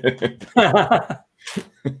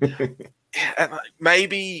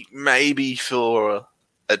 Maybe for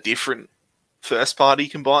a different first-party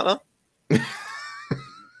combiner.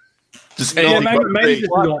 Maybe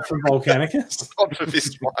just not for Volcanicus. Not for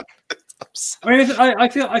this one. I mean,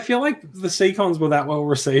 I feel like the Seacons were that well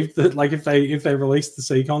received that, like, if they released the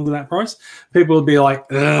Seacons at that price, people would be like,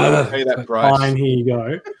 "I pay that price." Fine, here you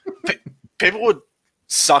go. People would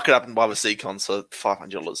suck it up and buy the Seacons for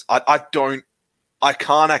 $500. I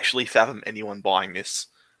can't actually fathom anyone buying this.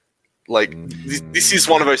 Like, this is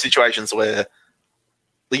one of those situations where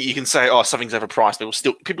you can say, "Oh, something's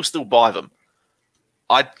overpriced." People still buy them.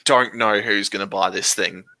 I don't know who's going to buy this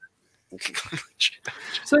thing.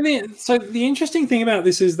 So the interesting thing about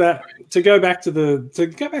this is that to go back to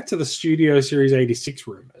the Studio Series 86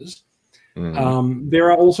 rumors,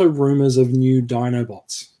 there are also rumors of new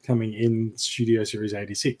Dinobots coming in Studio Series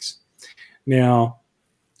 86. Now,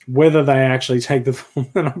 whether they actually take the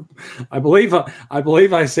form, I believe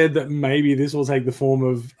I said that maybe this will take the form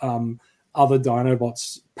of other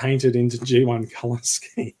Dinobots painted into G1 color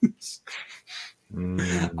schemes.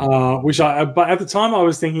 But at the time I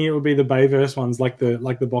was thinking it would be the Bayverse ones, like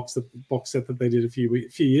the box set that they did a few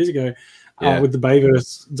years ago, with the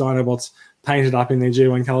Bayverse Dinobots painted up in their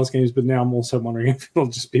G1 color schemes. But now I'm also wondering if it'll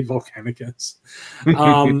just be Volcanicus.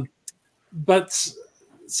 But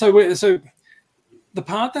so the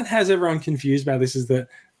part that has everyone confused about this is that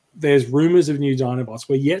there's rumors of new Dinobots.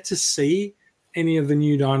 We're yet to see any of the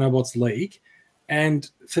new Dinobots leak. And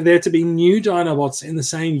for there to be new Dinobots in the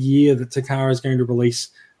same year that Takara is going to release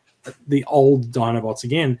the old Dinobots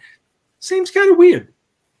again seems kind of weird.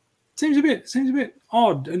 Seems a bit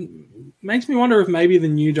odd, and makes me wonder if maybe the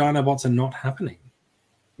new Dinobots are not happening.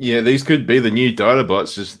 Yeah, these could be the new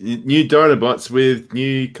Dinobots, just new Dinobots with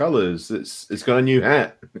new colors. It's got a new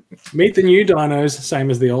hat. Meet the new dinos, same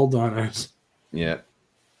as the old dinos. Yeah.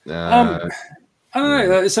 I don't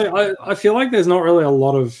know. So I feel like there's not really a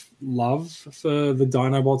lot of love for the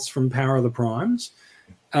Dinobots from Power of the Primes.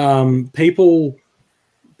 People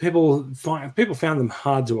found them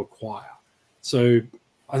hard to acquire. So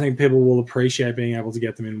I think people will appreciate being able to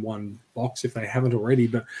get them in one box if they haven't already.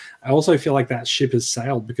 But I also feel like that ship has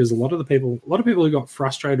sailed because a lot of people who got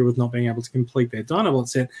frustrated with not being able to complete their Dinobot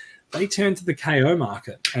set, they turn to the KO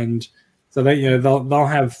market, and so they'll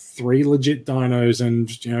have 3 legit dinos and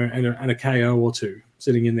a KO or 2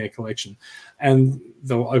 sitting in their collection, and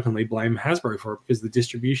they'll openly blame Hasbro for it because the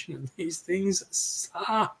distribution of these things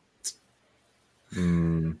sucked.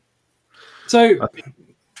 So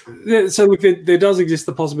look, there does exist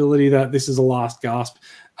the possibility that this is a last gasp.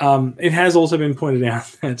 It has also been pointed out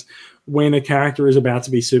that when a character is about to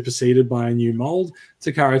be superseded by a new mold,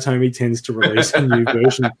 Takara Tomy tends to release a new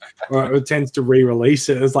version or tends to re-release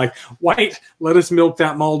it. It's like, wait, let us milk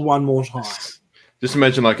that mold one more time. Just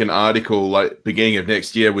imagine like an article like beginning of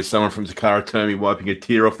next year with someone from Takara Tomy wiping a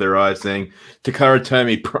tear off their eye saying, Takara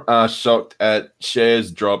Tomy shocked at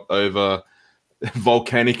shares drop over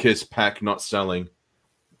Volcanicus pack not selling.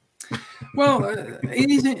 Well, it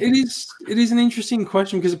is an interesting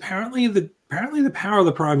question because apparently the Power of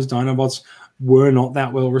the Primes Dinobots were not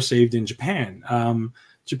that well received in Japan.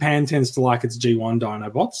 Japan tends to like its G1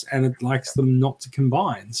 Dinobots, and it likes them not to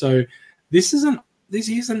combine. So this is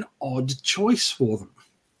an odd choice for them.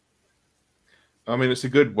 I mean, it's a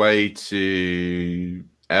good way to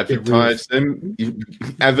advertise them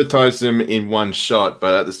in one shot,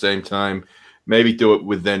 but at the same time, maybe do it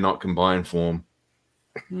with their not combined form.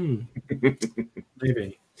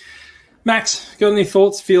 Maybe. Max, got any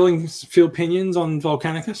thoughts, feelings, opinions on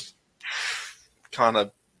Volcanicus? Kind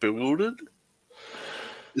of bewildered.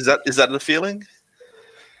 Is that the feeling?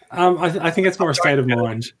 I think it's more a state of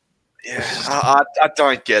mind. Yeah, I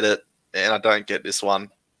don't get it, and I don't get this one.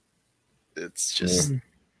 It's just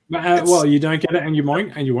well, you don't get it, and you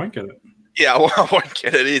won't get it. Yeah, well, I won't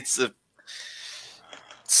get it. It's a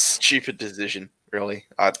stupid decision, really.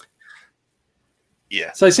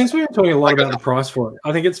 Yeah. So since we were talking a lot about the price for it,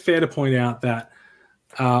 I think it's fair to point out that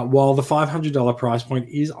while the $500 price point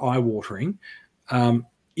is eye-watering,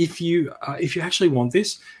 if you actually want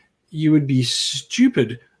this, you would be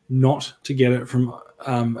stupid not to get it from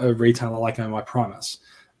a retailer like OMI Primus.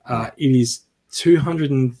 It is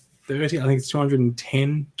 $230. I think it's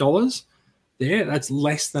 $210 there. That's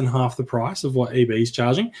less than half the price of what EB is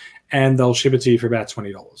charging, and they'll ship it to you for about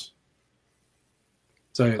 $20.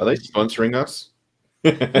 So are they sponsoring us?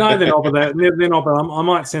 No, they're not. But they're not. But I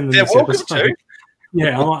might send them this episode.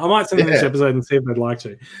 Yeah, I might send them this episode and see if they'd like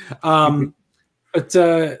to. But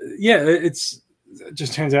it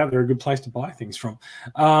just turns out they're a good place to buy things from.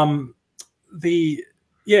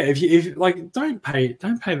 If like don't pay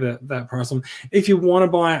that price on. If you want to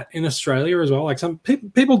buy it in Australia as well, like some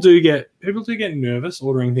people do get nervous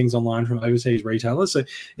ordering things online from overseas retailers. So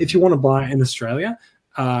if you want to buy it in Australia,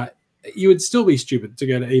 you would still be stupid to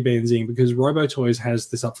go to eBay and Zing because RoboToys has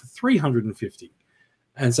this up for $350.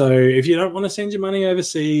 And so if you don't want to send your money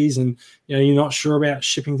overseas and you're not sure about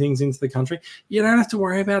shipping things into the country, you don't have to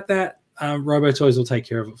worry about that. RoboToys will take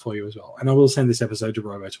care of it for you as well. And I will send this episode to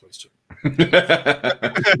RoboToys too.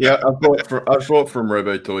 Yeah, I've bought from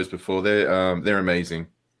RoboToys before. They're amazing.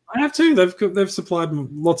 I have too. They've supplied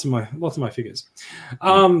lots of my figures.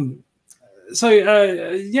 Also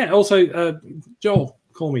Joel,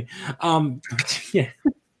 call me. Yeah.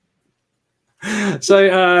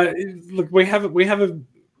 So look, we have a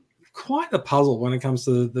quite a puzzle when it comes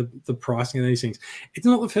to the pricing of these things. It's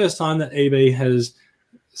not the first time that EB has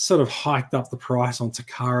sort of hiked up the price on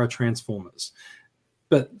Takara Transformers,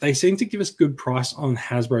 but they seem to give us good price on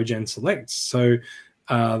Hasbro Gen Selects. So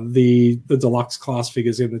the deluxe class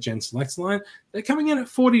figures in the Gen Selects line, they're coming in at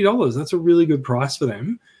 $40. That's a really good price for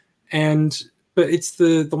them. But it's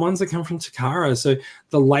the ones that come from Takara. So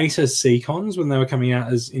the later Seacons, when they were coming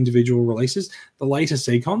out as individual releases, the later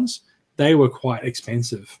Seacons, they were quite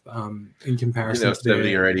expensive in comparison to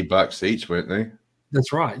 $70 or $80 each, weren't they?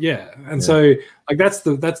 That's right, yeah. And so like that's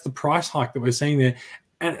the price hike that we're seeing there.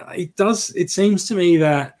 And it seems to me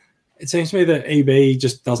that EB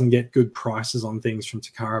just doesn't get good prices on things from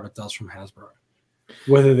Takara, but does from Hasbro.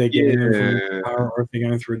 Whether they're getting them from Takara or if they're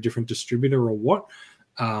going through a different distributor or what.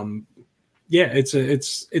 It's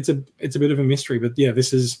a bit of a mystery, but yeah,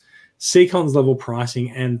 this is Seacons level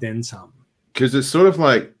pricing and then some. Because it's sort of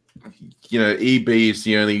like, EB is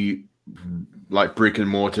the only like brick and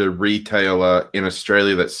mortar retailer in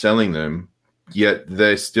Australia that's selling them. yet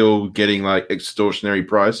they're still getting like extortionary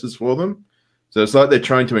prices for them. So it's like they're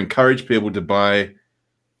trying to encourage people to buy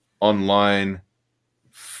online,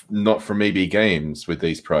 not from EB Games with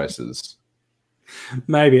these prices.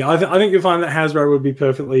 Maybe. I think you'll find that Hasbro would be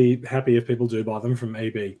perfectly happy if people do buy them from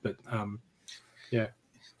EB, but yeah.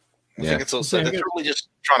 I think it's also they're really just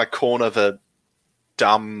trying to corner the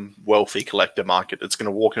dumb, wealthy collector market that's going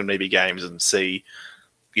to walk into EB Games and see,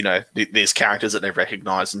 you know, these characters that they've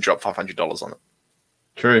recognized and drop $500 on it.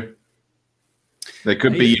 True. There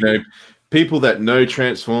could be, you know, people that know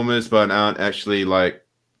Transformers but aren't actually like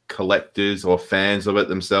collectors or fans of it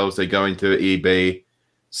themselves. They go into EB,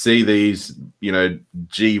 see these, you know,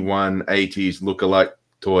 G1 80s lookalike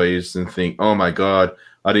toys and think, oh my God,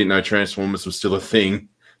 I didn't know Transformers was still a thing.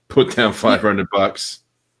 Put down $500.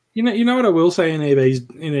 You know what I will say in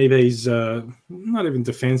EB's not even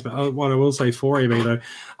defense, but what I will say for EB though,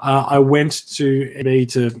 I went to EB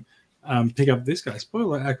to pick up this guy,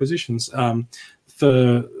 Spoiler Acquisitions,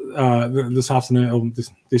 for this afternoon or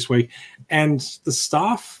this week, and the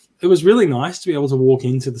staff. It was really nice to be able to walk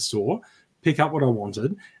into the store, pick up what I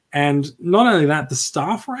wanted, and not only that, the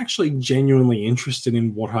staff were actually genuinely interested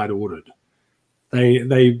in what I'd ordered.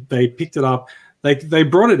 They picked it up. They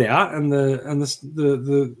brought it out, and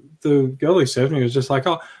the girl who served me was just like,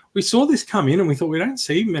 "Oh, we saw this come in, and we thought we don't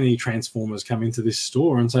see many Transformers come into this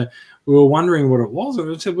store, and so we were wondering what it was."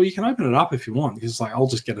 And I said, "Well, you can open it up if you want, because like I'll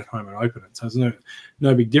just get it home and open it, so there's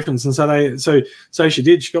no big difference." And so she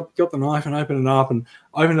did. She got the knife and opened it up, and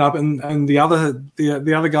the other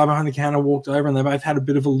guy behind the counter walked over, and they both had a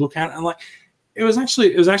bit of a look at it, and like it was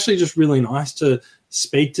actually just really nice to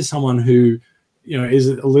speak to someone who, you know, is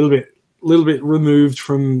a little bit removed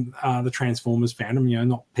from the Transformers fandom, you know,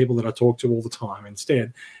 not people that I talk to all the time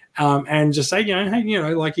instead, and just say, you know, hey, you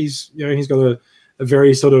know, like he's got a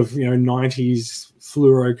very sort of, you know, 90s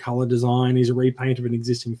fluoro color design. He's a repaint of an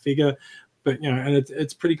existing figure, but, you know, and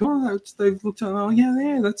it's pretty cool. They've looked at it, oh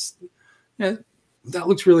yeah, that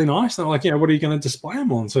looks really nice. And I'm like, yeah, what are you going to display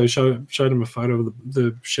them on? So showed him a photo of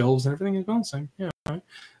the shelves and everything as well. So yeah,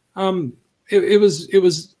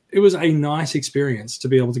 it was a nice experience to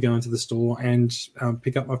be able to go into the store and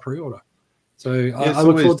pick up my pre-order. So I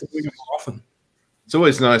look forward to doing it more often. It's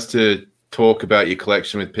always nice to talk about your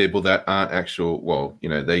collection with people that aren't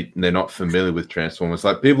they're not familiar with Transformers.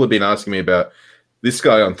 Like people have been asking me about this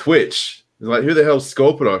guy on Twitch. It's like, who the hell's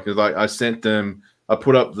Scorponok? Because like I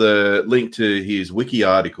put up the link to his wiki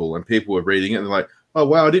article and people were reading it and they're like, oh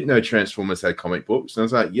wow, I didn't know Transformers had comic books. And I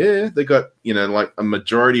was like, yeah, they got, you know, like a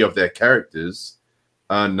majority of their characters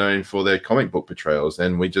are known for their comic book portrayals,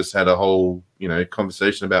 and we just had a whole, you know,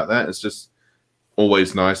 conversation about that. It's just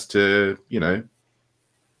always nice to, you know,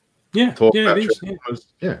 talk about Transformers.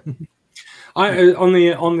 Yeah. I on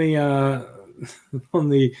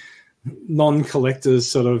the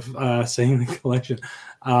non-collectors sort of seeing the collection.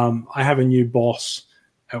 I have a new boss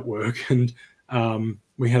at work, and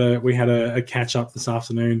we had a catch up this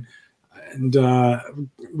afternoon, and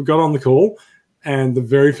we got on the call. And the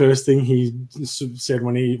very first thing he said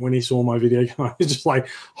when he saw my video come up, he's just like,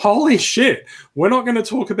 "Holy shit, we're not going to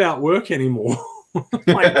talk about work anymore."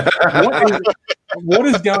 Like, what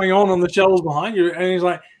is going on the shelves behind you? And he's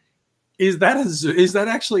like, "Is that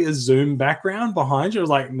actually a Zoom background behind you?" I was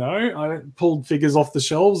like, "No, I pulled figures off the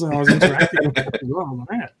shelves and I was interacting with it."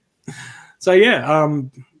 That. So yeah,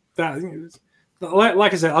 that.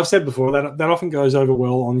 Like I said, I've said before that often goes over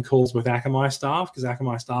well on calls with Akamai staff, because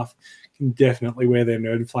Akamai staff can definitely wear their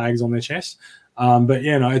nerd flags on their chest. But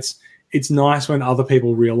yeah, no, it's nice when other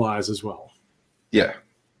people realize as well. Yeah.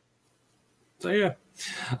 So yeah.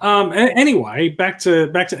 Anyway, back to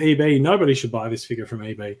EB. Nobody should buy this figure from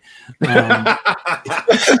EB.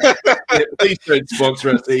 Please don't sponsor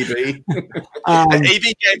us, EB. EB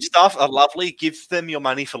Game staff are lovely. Give them your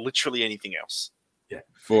money for literally anything else.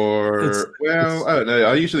 I don't know.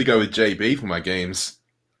 I usually go with JB for my games.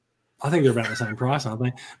 I think they're about the same price, aren't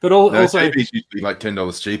they? But also, JB's usually like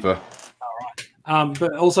 $10 cheaper. All right.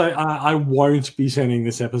 But also, I won't be sending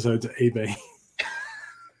this episode to EB.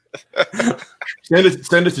 Send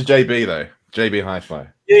it to JB though. JB Hi-Fi.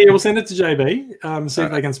 Yeah, we'll send it to JB. See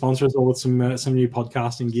if they can sponsor us all with some new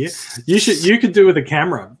podcasting gear. You could do with a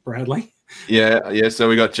camera, Bradley. Yeah. So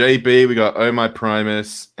we got JB, we got Oh My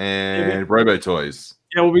Primus, and Robo Toys.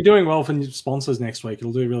 Yeah, we'll be doing well for sponsors next week.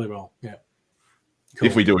 It'll do really well. Yeah. Cool.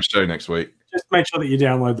 If we do a show next week. Just make sure that you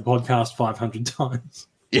download the podcast 500 times.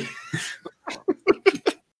 Yeah.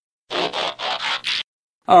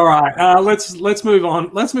 All right. Let's move on.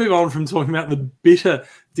 Let's move on from talking about the bitter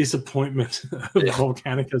disappointment of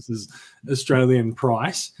Volcanicus's Australian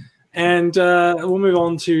price. And we'll move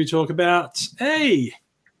on to talk about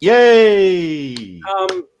Yay!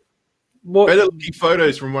 What better looking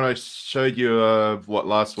photos from what I showed you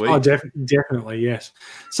last week? Oh, definitely, yes.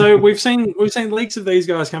 So we've seen leaks of these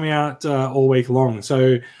guys coming out all week long.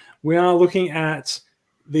 So we are looking at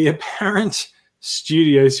the apparent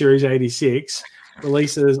Studio Series 86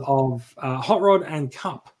 releases of Hot Rod and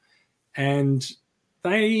Cup, and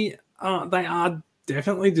they are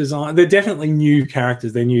definitely designed. They're definitely new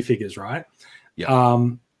characters. They're new figures, right? Yeah.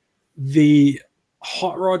 The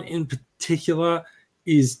Hot Rod in particular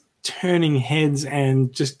is turning heads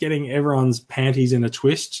and just getting everyone's panties in a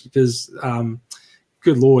twist because,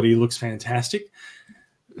 good Lord, he looks fantastic.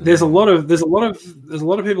 There's a lot of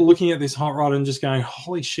people looking at this Hot Rod and just going,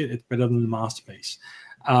 "Holy shit, it's better than the Masterpiece."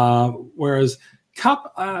 Whereas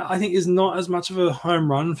Cup, I think, is not as much of a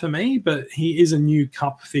home run for me, but he is a new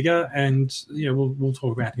Cup figure, and we'll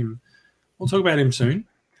talk about him. We'll talk about him soon.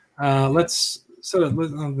 Let's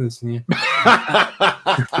listen here.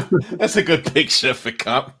 That's a good picture for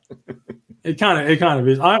Cup. It kind of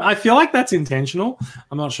is. I feel like that's intentional.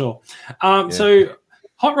 I'm not sure. So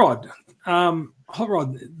Hot Rod,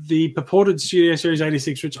 the purported Studio Series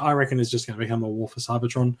 86, which I reckon is just going to become a War for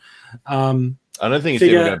Cybertron. I don't think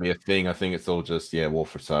it's ever going to be a thing. I think it's all just War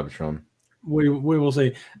for Cybertron. We will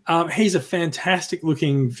see. He's a fantastic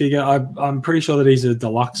looking figure. I'm pretty sure that he's a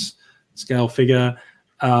deluxe scale figure.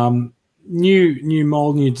 New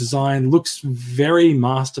mold, new design, looks very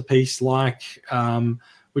Masterpiece like,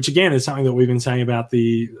 which again is something that we've been saying about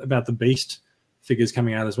the Beast figures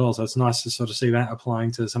coming out as well. So it's nice to sort of see that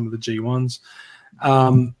applying to some of the G1s.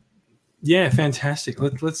 Fantastic.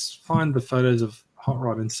 Let's find the photos of Hot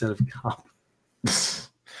Rod instead of Cup.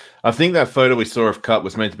 I think that photo we saw of Cup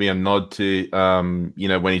was meant to be a nod to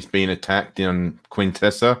when he's being attacked in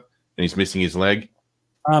Quintessa and he's missing his leg.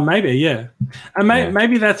 Maybe, yeah, and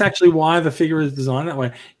maybe that's actually why the figure is designed that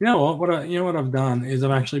way. You know what? What I've done is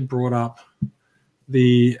I've actually brought up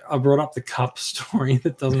the Cup story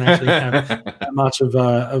that doesn't actually have that much of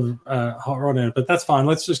Hot Rod in it, but that's fine.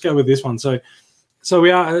 Let's just go with this one. So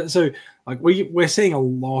we're seeing a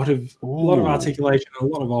lot of articulation, a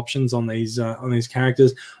lot of options on these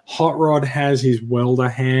characters. Hot Rod has his welder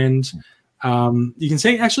hand. You can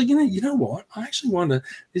see, actually, you know what? I actually wonder,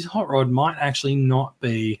 this Hot Rod might actually not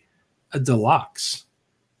be a deluxe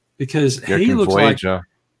because he looks Voyager. Like,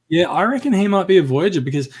 yeah, I reckon he might be a Voyager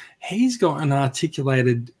because he's got hand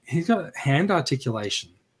articulation.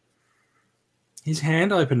 His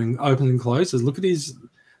hand opens and closes. Look at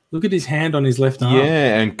his hand on his left arm.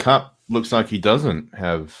 Yeah, and Cup looks like he doesn't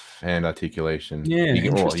have hand articulation. Yeah, you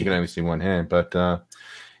can only see one hand, but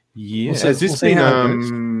has this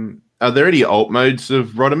been? Are there any alt modes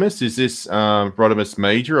of Rodimus? Is this Rodimus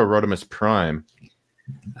Major or Rodimus Prime?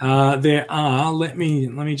 There are. Let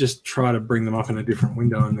me just try to bring them up in a different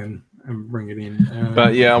window and bring it in.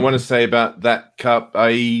 But yeah, I want to say about that Cup.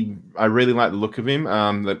 I really like the look of him.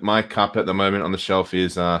 That my Cup at the moment on the shelf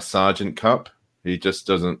is Sergeant Cup. He just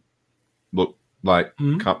doesn't look like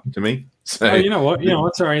Cup to me. So you know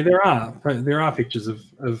what? Sorry, there are pictures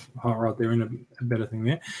of Hot Rod. They're in a better thing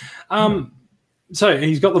there. So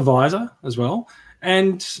he's got the visor as well,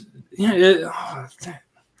 and this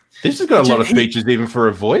has got a lot of features even for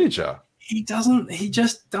a Voyager. He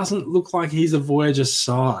just doesn't look like he's a Voyager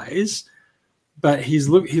size, but he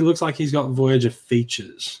looks like he's got Voyager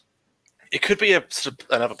features. It could be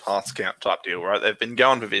another parts count type deal, right? They've been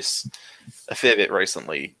going with this a fair bit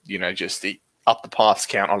recently. Just up the parts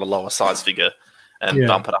count on a lower size figure and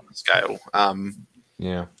bump it up the scale. I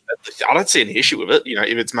don't see any issue with it.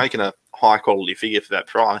 If it's making a high quality figure for that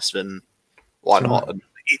price, then why not?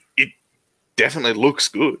 It definitely looks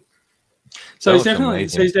good. So he's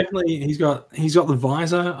got the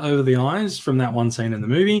visor over the eyes from that one scene in the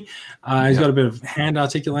movie. He's got a bit of hand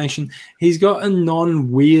articulation. He's got a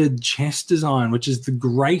non-weird chest design, which is the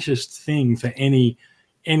greatest thing for any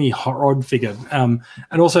Hot Rod figure. And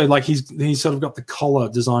also, like he's sort of got the collar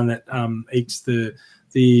design that eats the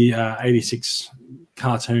 86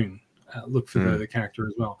 cartoon look for the character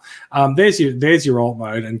as well. There's your alt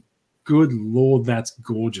mode, and good Lord, that's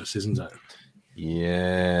gorgeous, isn't it?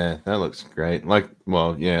 Yeah, that looks great.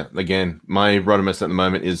 Again, my Rodimus at the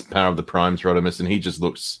moment is Power of the Primes Rodimus, and he just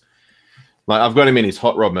looks like I've got him in his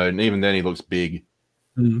Hot Rod mode, and even then he looks big.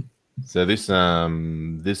 So this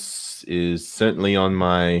is certainly on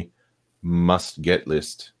my must-get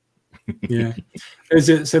list. Yeah, there's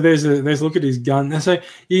a look at his gun. So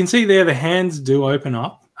you can see there the hands do open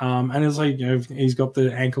up, and it's like he's got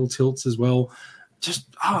the ankle tilts as well. Just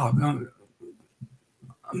I'm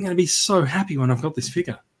going to be so happy when I've got this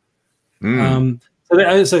figure. So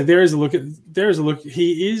there is a look.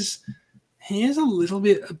 He he is a little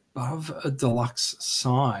bit above a deluxe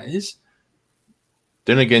size.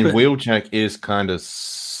 Then again, Wheeljack is kind of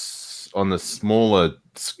on the smaller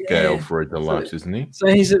scale for a deluxe, isn't he? So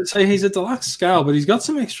he's a deluxe scale, but he's got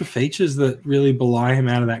some extra features that really belie him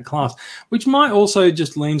out of that class, which might also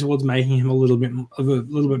just lean towards making him a little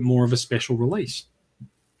bit more of a special release.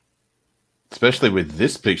 Especially with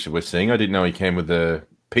this picture we're seeing, I didn't know he came with a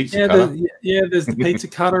pizza cutter. There's the pizza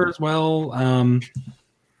cutter as well.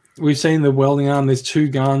 We've seen the welding arm. There's 2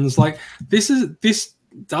 guns. Like this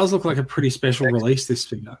does look like a pretty special release, this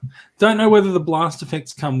figure. Don't know whether the blast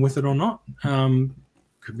effects come with it or not.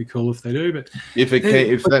 Could be cool if they do, but if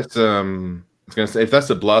that's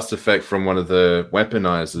a blast effect from one of the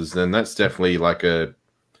weaponizers, then that's definitely like a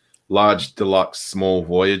large deluxe small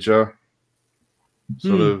Voyager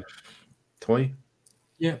sort of toy.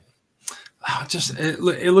 Yeah,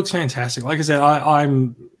 it looks fantastic. Like I said,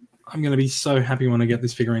 I'm going to be so happy when I get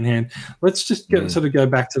this figure in hand. Let's just sort of go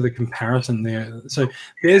back to the comparison there. So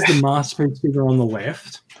there's the Masterpiece figure on the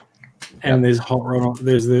left, and there's Hot Rod.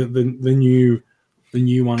 There's the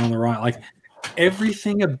new one on the right. Like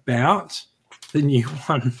everything about the new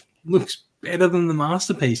one looks better than the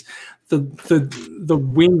Masterpiece. The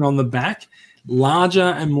wing on the back, larger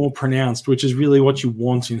and more pronounced, which is really what you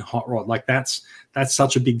want in Hot Rod. Like that's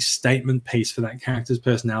such a big statement piece for that character's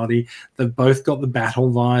personality. They've both got the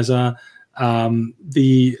battle visor.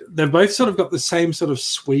 They've both sort of got the same sort of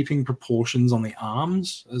sweeping proportions on the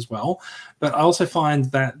arms as well. But I also find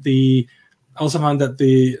that the sort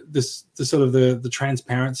of the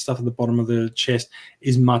transparent stuff at the bottom of the chest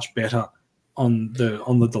is much better on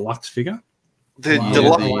the deluxe figure. The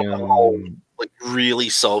deluxe like really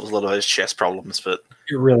solves a lot of those chest problems, but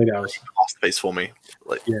it really does. Masterpiece for me.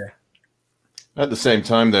 Like, yeah. At the same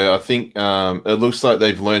time, though, I think it looks like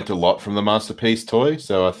they've learnt a lot from the Masterpiece toy.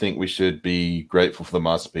 So I think we should be grateful for the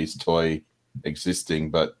Masterpiece toy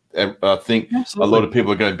existing. But I think a lot of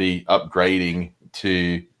people are going to be upgrading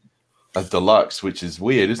to a deluxe, which is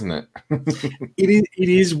weird, isn't it? It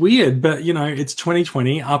is weird, but it's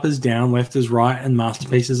 2020. Up is down, left is right, and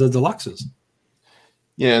Masterpieces are deluxes.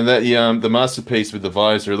 Yeah, and the Masterpiece with the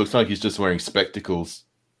visor, it looks like he's just wearing spectacles.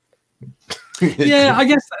 Yeah, I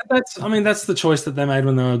guess that's the choice that they made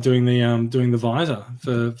when they were doing the visor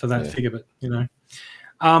for that figure. But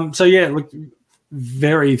so yeah, look,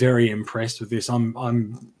 very, very impressed with this. I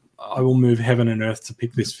will move heaven and earth to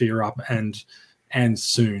pick this figure up and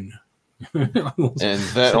soon. And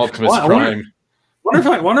that Optimus Prime.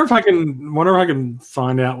 Wonder if I can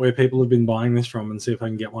find out where people have been buying this from and see if I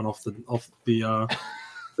can get one off the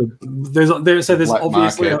there's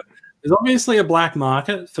obviously a black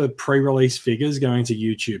market for pre-release figures going to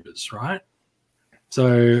YouTubers, right?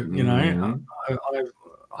 So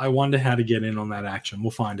I wonder how to get in on that action. We'll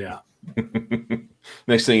find out.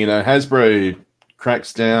 Next thing you know, Hasbro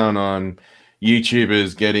cracks down on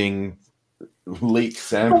YouTubers getting leaked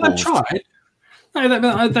samples. Well, they've tried.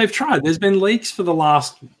 No, they've tried. There's been leaks for the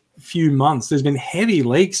last few months. There's been heavy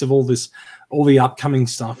leaks of all the upcoming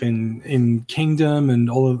stuff in Kingdom and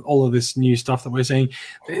all of this new stuff that we're seeing.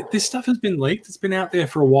 This stuff has been leaked. It's been out there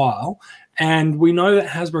for a while, and we know that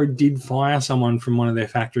Hasbro did fire someone from one of their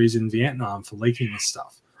factories in Vietnam for leaking this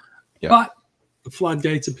stuff. Yep. But the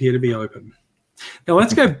floodgates appear to be open. Now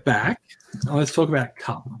let's go back and let's talk about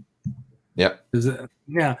Cup. Yep.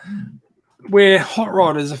 Yeah. Where Hot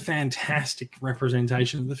Rod is a fantastic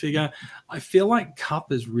representation of the figure, I feel like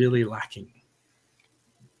Cup is really lacking.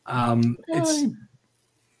 It's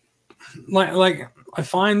like I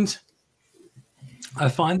find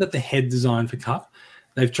that the head design for Cup,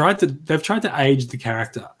 they've tried to age the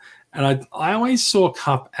character, and I always saw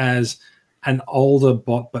Cup as an older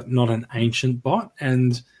bot but not an ancient bot,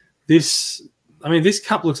 and this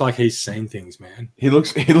Cup looks like he's seen things, man. He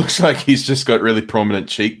looks like he's just got really prominent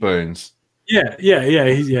cheekbones. Yeah.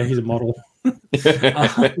 He's a model.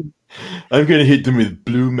 I'm gonna hit them with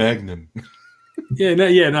blue Magnum.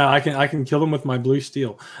 No. I can kill them with my blue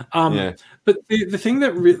steel. But the thing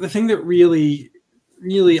that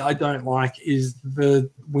really I don't like is the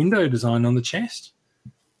window design on the chest.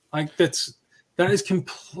 Like that is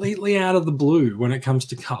completely out of the blue when it comes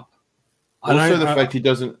to Cup. Also, the fact he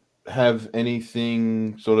doesn't have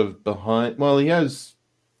anything sort of behind. Well, he has.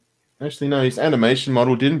 Actually, no, his animation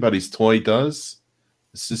model didn't, but his toy does.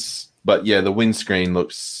 But yeah, the windscreen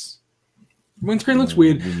looks weird.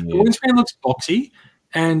 The windscreen looks boxy,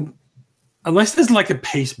 and unless there's like a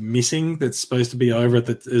piece missing that's supposed to be over it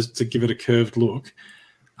that is to give it a curved look,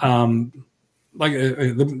 the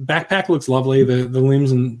backpack looks lovely, the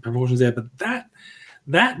limbs and proportions there, but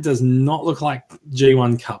that does not look like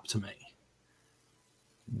G1 Cup to me.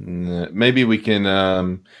 Maybe we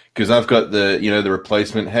can, because I've got the the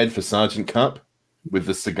replacement head for Sergeant Cup with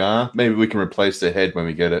the cigar. Maybe we can replace the head when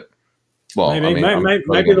we get it. Well, maybe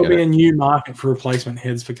there'll be a new market for replacement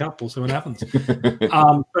heads for Cup. We'll see what happens.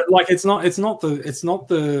 But like, it's not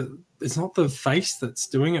the face that's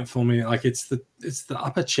doing it for me. Like, it's the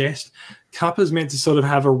upper chest. Cup is meant to sort of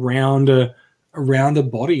have a rounder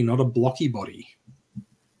body, not a blocky body.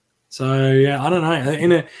 So yeah, I don't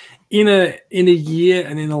know. In a year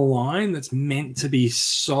and in a line that's meant to be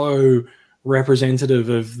so representative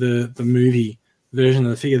of the movie version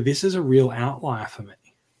of the figure, this is a real outlier for me.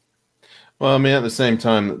 Well, I mean, at the same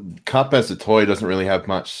time, Cup as a toy doesn't really have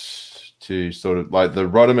much to sort of like. The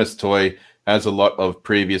Rodimus toy has a lot of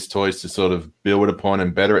previous toys to sort of build upon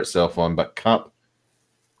and better itself on, but Cup,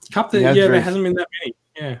 there hasn't been that many.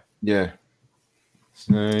 Yeah.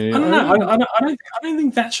 So, I don't know. I don't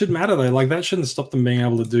think that should matter though. Like, that shouldn't stop them being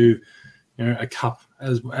able to do, a Cup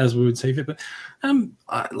as we would see fit. But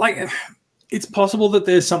it's possible that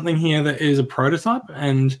there's something here that is a prototype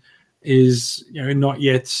and is not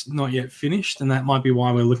yet finished, and that might be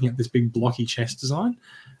why we're looking at this big blocky chest design.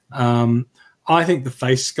 I think the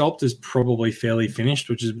face sculpt is probably fairly finished,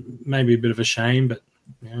 which is maybe a bit of a shame, but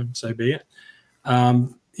so be it.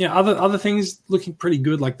 Other things looking pretty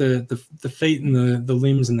good, like the feet and the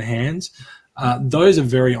limbs and the hands. Those are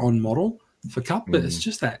very on model for Cup, but it's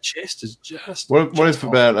just that chest is just. What if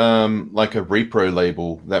about like a repro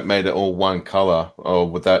label that made it all one color, or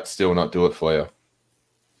would that still not do it for you?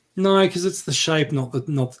 No, because it's the shape, not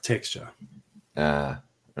the texture.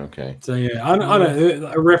 Okay. So yeah, I don't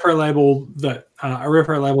a repro label that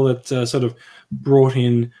sort of brought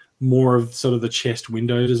in more of sort of the chest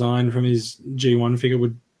window design from his G1 figure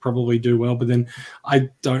would probably do well, but then I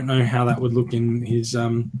don't know how that would look in his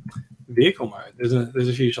vehicle mode. There's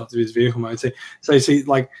a few shots of his vehicle mode. So you see,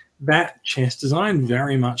 like, that chest design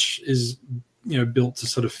very much is built to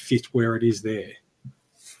sort of fit where it is there.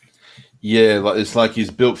 Yeah, it's like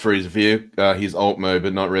he's built for his his alt mode,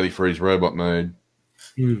 but not really for his robot mode.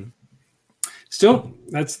 Still,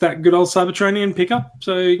 that's that good old Cybertronian pickup.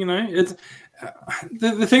 So it's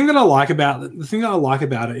the thing that I like about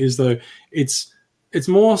it is, though, it's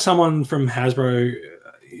more someone from Hasbro.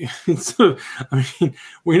 Sort of, I mean,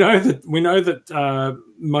 we know that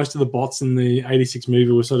most of the bots in the '86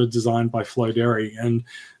 movie were sort of designed by Flo Derry, and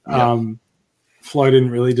Flo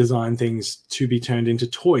didn't really design things to be turned into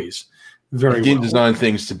toys. He didn't design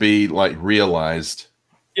things to be like realized.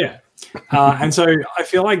 Yeah. And so I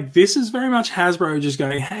feel like this is very much Hasbro just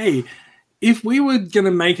going, hey, if we were going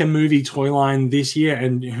to make a movie toy line this year,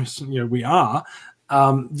 and we are,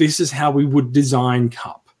 this is how we would design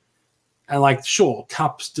Cup. And like, sure,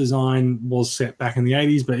 Cup's design was set back in the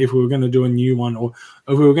 80s, but if we were going to do a new one, or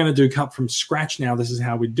if we were going to do Cup from scratch now, this is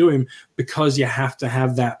how we'd do him, because you have to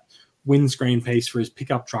have that windscreen piece for his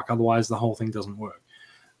pickup truck. Otherwise, the whole thing doesn't work.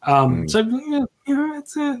 So it's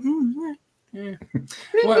yeah.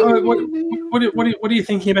 What are you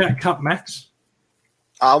thinking about Cup, Max?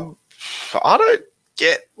 I don't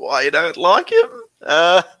get why you don't like him.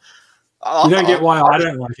 You don't get why I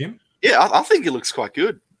don't like him? Yeah, I think he looks quite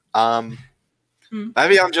good.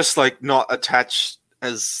 Maybe I'm just like not attached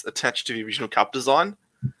to the original Cup design,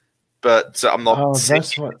 but I'm not seeing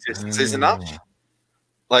consistency enough.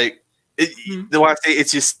 Like the way I see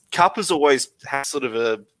it's just Cup has always had sort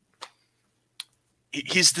of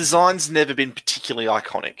his design's never been particularly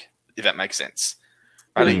iconic, if that makes sense.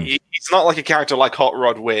 Right? It's not like a character like Hot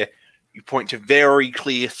Rod where you point to very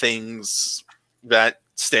clear things that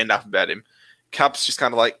stand up about him. Cup's just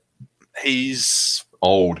kind of like, he's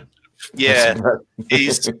old. Yeah,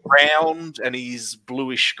 he's round and he's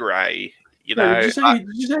bluish grey. Did you say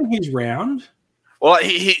he's round? Well,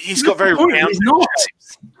 he's got very round. He's not.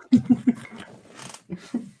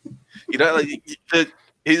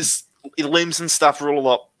 His limbs and stuff are all a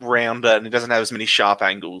lot rounder, and he doesn't have as many sharp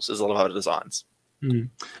angles as a lot of other designs.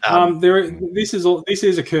 This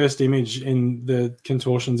is a cursed image in the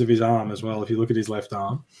contortions of his arm as well. If you look at his left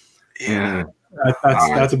arm,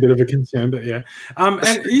 that's a bit of a concern. But yeah, and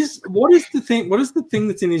what is the thing? What is the thing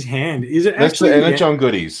that's in his hand? Is it that's actually the Energon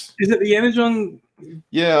goodies? Is it the Energon?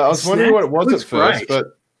 Yeah, I was wondering what it was at first,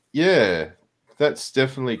 but yeah, that's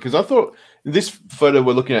definitely because I thought this photo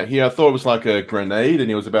we're looking at here, I thought it was like a grenade and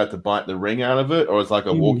he was about to bite the ring out of it, or it's like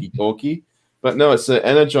a walkie-talkie. But no, it's an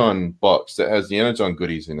Energon box that has the Energon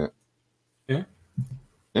goodies in it. Yeah.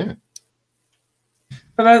 Yeah.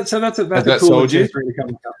 But that's a cool accessory to come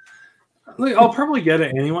up. Look, I'll probably get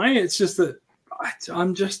it anyway. It's just that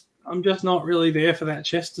I'm just not really there for that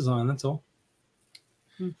chest design. That's all.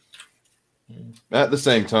 At the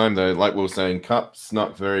same time, though, like we were saying, Cup's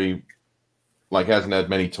not very hasn't had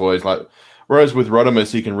many toys. Like, whereas with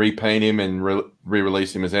Rodimus, you can repaint him and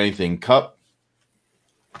re-release him as anything. Cup,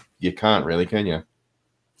 you can't really, can you?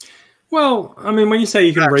 Well, I mean, when you say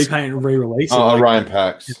you can repaint and re-release, Orion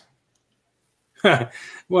Pax.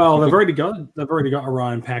 Well, they've already got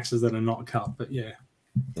Orion Paxes that are not Cup, but yeah.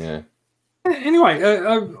 Anyway,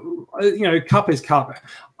 Cup is Cup.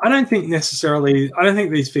 I don't think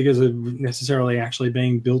these figures are necessarily actually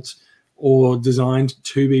being built or designed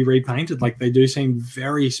to be repainted. Like, they do seem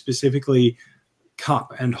very specifically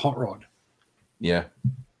Cup and Hot Rod. Yeah.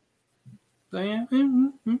 So,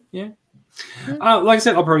 yeah. Like I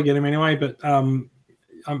said, I'll probably get him anyway, but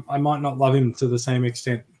I might not love him to the same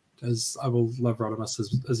extent as I will love Rodimus,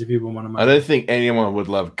 as if people want to make. I don't think anyone would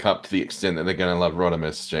love Cup to the extent that they're going to love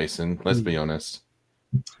Rodimus, Jason. Let's be honest.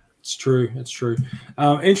 It's true.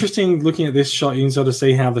 Interesting looking at this shot, you can sort of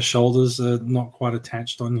see how the shoulders are not quite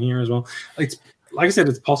attached on here as well. It's, like I said,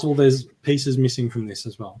 it's possible there's pieces missing from this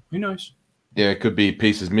as well. Who knows? Yeah, it could be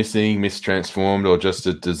pieces missing, mistransformed, or just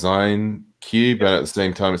a design cue, but at the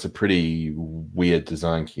same time, it's a pretty weird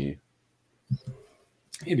design cue.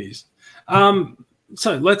 It is.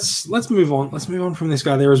 So let's move on. Let's move on from this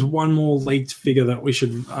guy. There is one more leaked figure that we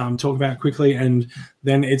should talk about quickly, and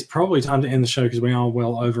then it's probably time to end the show because we are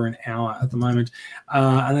well over an hour at the moment.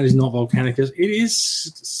 And that is not Volcanicus. It is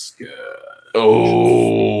Scourge.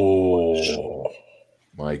 Oh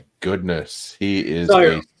my goodness, he is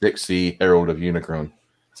a sexy Herald of Unicron.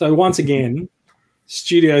 So once again,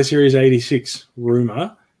 Studio Series 86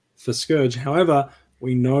 rumor for Scourge. However,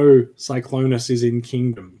 we know Cyclonus is in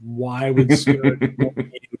Kingdom. Why would Scourge not be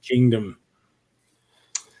in Kingdom?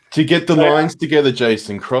 To get the lines together,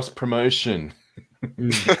 Jason. Cross promotion.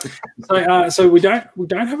 So we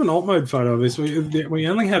don't have an alt mode photo of this. We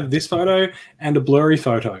only have this photo and a blurry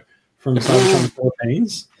photo from Cybertron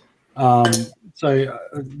 14s.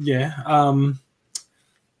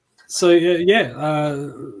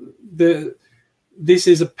 This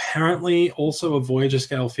is apparently also a Voyager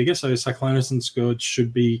scale figure, so Cyclonus and Scourge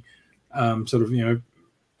should be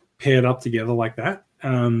paired up together like that.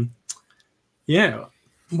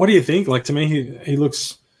 What do you think? Like, to me, he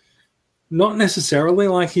looks not necessarily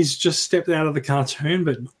like he's just stepped out of the cartoon,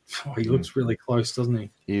 but he looks really close, doesn't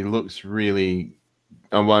he? He looks really.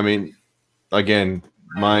 I mean, again,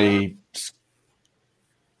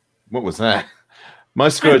 what was that? My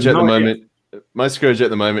Scourge at the moment. My Scourge at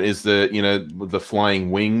the moment is the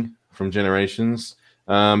flying wing from Generations.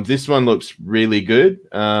 This one looks really good.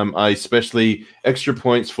 I especially extra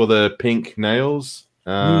points for the pink nails.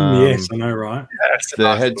 Yes, I know, right?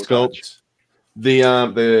 The head sculpt, the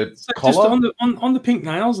collar. Just on the pink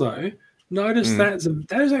nails though. Notice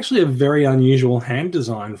that is actually a very unusual hand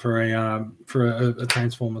design for a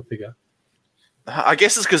Transformer figure. I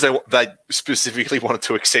guess it's because they specifically wanted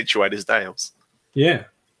to accentuate his nails. Yeah.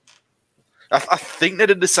 I think they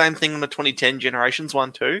did the same thing on the 2010 Generations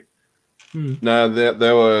one too. No,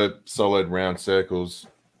 there were solid round circles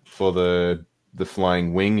for the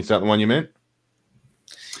flying wing. Is that the one you meant?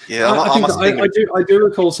 Yeah, I do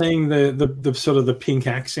recall seeing the sort of the pink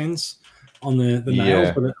accents on the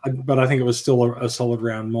nails, but I think it was still a solid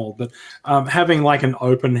round mold. But having like an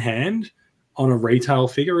open hand on a retail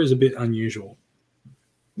figure is a bit unusual.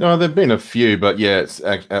 No, there've been a few, but yeah, it's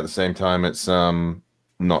at the same time it's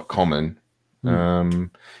not common.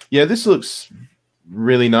 This looks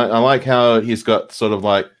really nice. I like how he's got sort of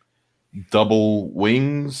like double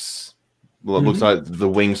wings. Well, it looks like the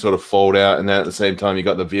wings sort of fold out, and then at the same time you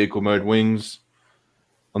got the vehicle mode wings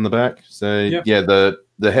on the back. So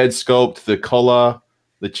the head sculpt, the collar,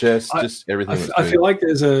 the chest, just everything. I feel like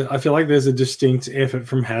there's a distinct effort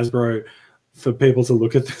from Hasbro for people to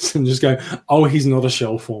look at this and just go, "Oh, he's not a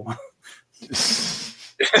shell former." He's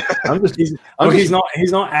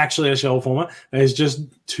not actually a shell former. There's just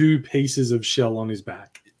two pieces of shell on his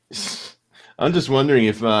back. I'm just wondering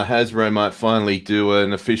if Hasbro might finally do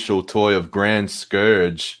an official toy of Grand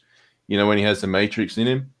Scourge. You know, when he has the Matrix in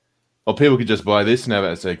him, or people could just buy this and have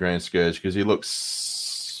it say Grand Scourge because he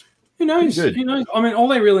looks. Who knows? Good. Who knows? I mean, all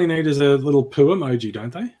they really need is a little poo emoji,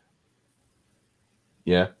 don't they?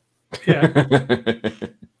 Yeah. Yeah.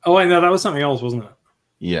 Oh wait, no, that was something else, wasn't it?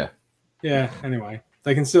 Yeah. Yeah. Anyway.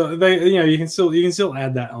 You can still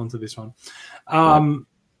add that onto this one.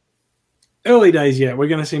 Early days, we're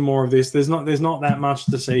going to see more of this. There's not that much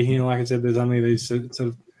to see here. Like I said, there's only these sort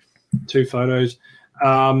of two photos.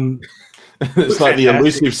 It's like the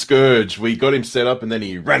elusive Scourge. We got him set up and then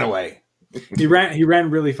he ran away. He ran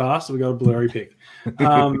really fast. So we got a blurry pic.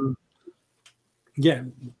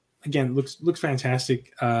 Again, looks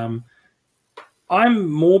fantastic. I'm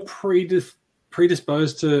more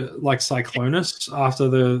predisposed to like Cyclonus after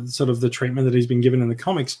the sort of the treatment that he's been given in the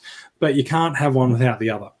comics, but you can't have one without the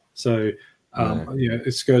other. So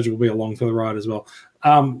Scourge will be along for the ride as well.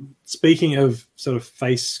 Speaking of sort of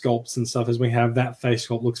face sculpts and stuff, as we have that face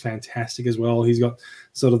sculpt looks fantastic as well. He's got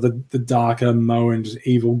sort of the darker Moe and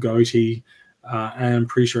evil goatee, and I'm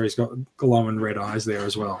pretty sure he's got glowing red eyes there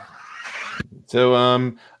as well. So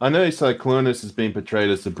I know Cyclonus has been portrayed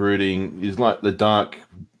as the brooding. He's like the dark,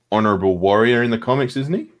 honorable warrior in the comics,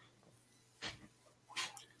 isn't he?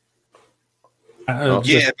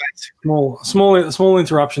 Small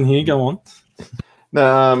interruption here. Go on.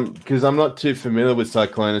 No, because I'm not too familiar with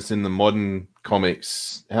Cyclonus in the modern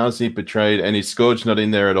comics. How's he portrayed? And is Scourge not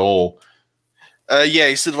in there at all?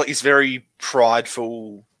 He's sort of like he's very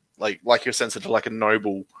prideful, like you're saying, sort of like a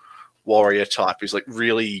noble warrior type. He's like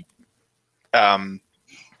really,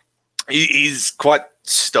 he's quite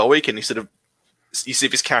stoic, and you see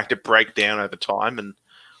his character break down over time and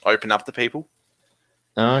open up to people.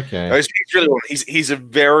 Okay. He's a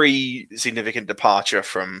very significant departure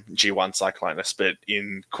from G1 Cyclonus, but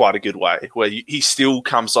in quite a good way, where he still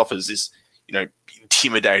comes off as this,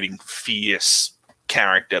 intimidating, fierce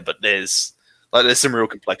character, but there's some real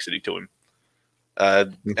complexity to him.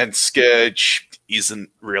 And Scourge isn't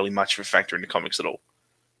really much of a factor in the comics at all.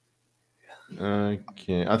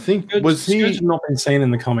 Okay, I think Scourge has not been seen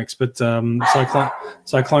in the comics, but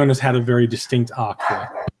Cyclonus had a very distinct arc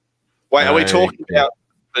there. Wait, are we talking about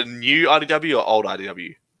the new IDW or old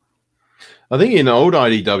IDW? I think in old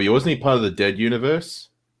IDW, wasn't he part of the Dead universe?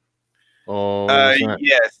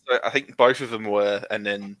 Yes, I think both of them were, and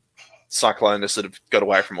then Cyclonus sort of got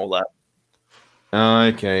away from all that.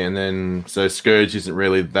 Okay, and then so Scourge isn't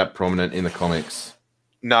really that prominent in the comics.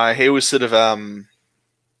 No, he was sort of I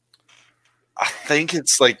think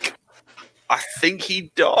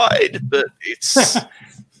he died, but it's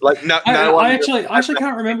like no. I actually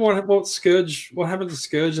can't remember what happened to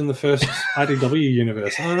Scourge in the first IDW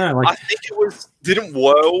universe. I don't know. I think it was, didn't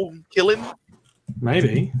Whirl kill him?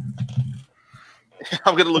 Maybe.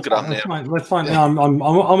 I'm gonna look it up now. Let's find.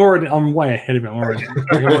 I'm way ahead of it. I'm already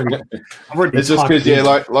it's just because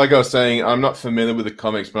like I was saying, I'm not familiar with the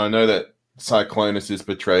comics, but I know that Cyclonus is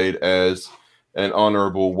portrayed as an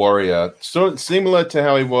honorable warrior, so similar to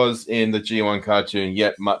how he was in the G1 cartoon,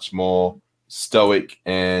 yet much more stoic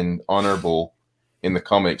and honorable in the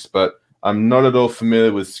comics. But I'm not at all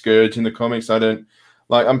familiar with Scourge in the comics. I'm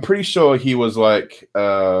pretty sure he was like,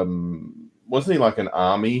 wasn't he like an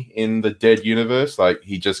army in the Dead universe? Like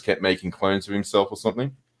he just kept making clones of himself or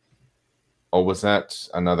something? Or was that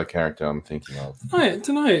another character I'm thinking of? I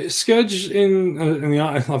don't know. Scourge in the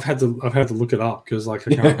I've had to look it up because I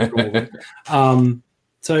can't recall it.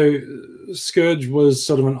 So Scourge was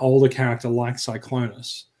sort of an older character like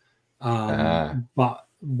Cyclonus, but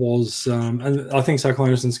was and I think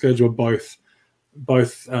Cyclonus and Scourge were both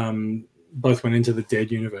went into the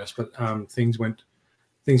Dead universe, but things went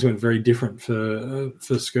very different for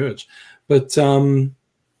Scourge. But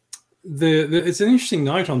it's an interesting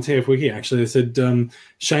note on TF Wiki, actually. They said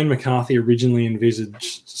Shane McCarthy originally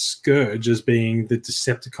envisaged Scourge as being the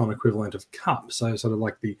Decepticon equivalent of Cup, so sort of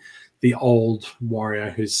like the old warrior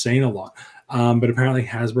who's seen a lot. But apparently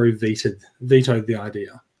Hasbro vetoed the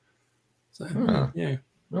idea. So, yeah.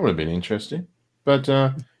 That would have been interesting. But,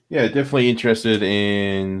 definitely interested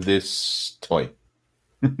in this toy.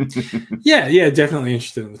 yeah, definitely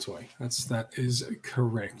interested in the toy. That is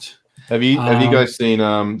correct. Have you guys seen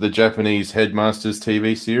the Japanese Headmasters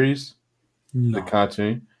TV series? No. The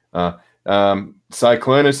cartoon?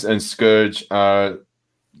 Cyclonus and Scourge are,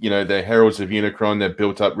 they're heralds of Unicron. They're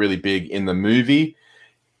built up really big in the movie.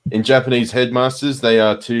 In Japanese Headmasters, they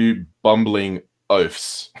are two bumbling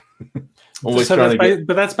oafs. But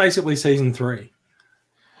that's basically season 3.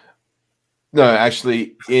 No,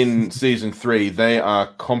 actually, in season 3, they are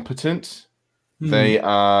competent. They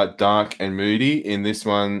are dark and moody. In this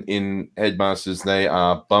one, in Headmasters, they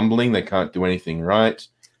are bumbling. They can't do anything right.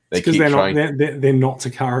 Because they're not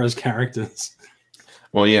Takara's characters.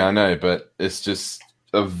 Well, yeah, I know, but it's just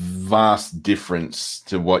a vast difference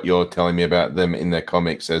to what you're telling me about them in their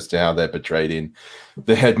comics as to how they're portrayed in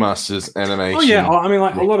the Headmasters animation. Oh yeah, I mean,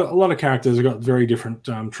 like a lot of characters have got very different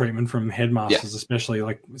treatment from Headmasters, especially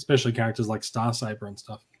characters like Starsaber and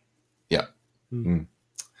stuff. Yeah.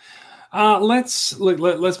 Let's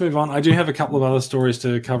move on. I do have a couple of other stories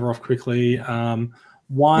to cover off quickly.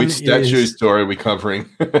 Which statue story are we covering?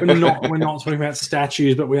 we're not talking about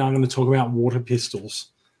statues, but we are going to talk about water pistols.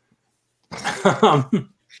 I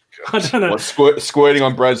don't know. Squirting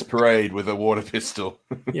on Brad's parade with a water pistol.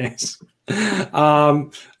 Yes.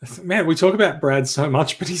 Man, we talk about Brad so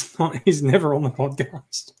much, but he's never on the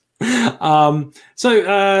podcast.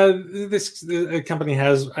 This company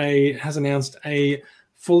has announced a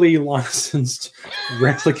fully licensed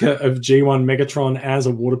replica of G1 Megatron as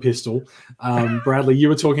a water pistol. Bradley, you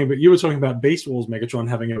were talking about Beast Wars Megatron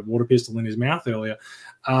having a water pistol in his mouth earlier.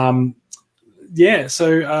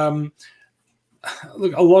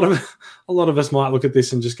 Look, a lot of us might look at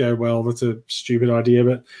this and just go, "Well, that's a stupid idea,"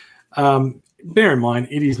 but bear in mind,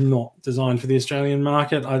 it is not designed for the Australian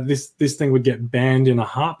market. This thing would get banned in a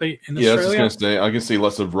heartbeat in Australia. I was just going to say, I can see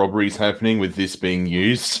lots of robberies happening with this being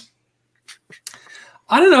used.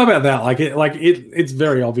 I don't know about that. It's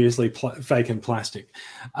very obviously fake and plastic.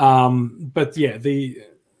 But yeah,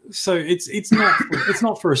 it's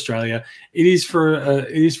not for Australia. It is for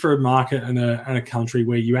a market and a country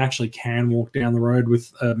where you actually can walk down the road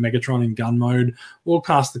with a Megatron in gun mode, walk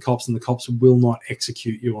past the cops, and the cops will not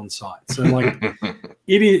execute you on sight. So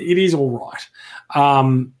it is all right.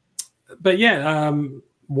 But yeah,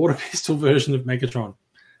 water pistol version of Megatron.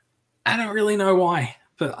 I don't really know why,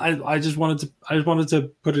 but I just wanted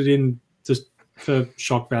to put it in just for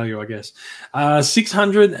shock value, I guess.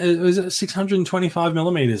 625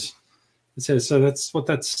 millimeters. It says so. That's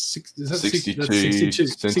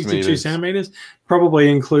 62 centimeters, probably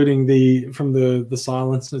including from the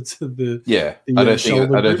silencer to the I don't think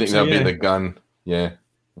that'll be the gun. Yeah.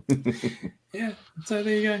 Yeah, so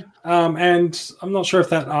there you go. And I'm not sure if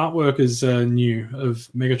that artwork is new of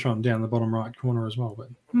Megatron down the bottom right corner as well. But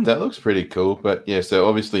that looks pretty cool. But yeah, so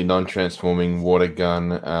obviously non-transforming water gun.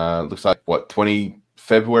 Looks like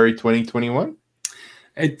February 2021.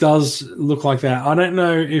 It does look like that. I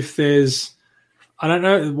don't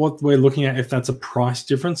know what we're looking at, if that's a price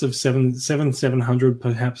difference of 7,700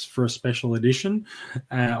 perhaps for a special edition,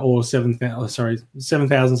 or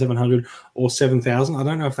 7,700 or 7,000. I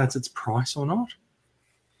don't know if that's its price or not.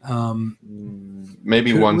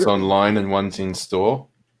 Maybe one's online and one's in store.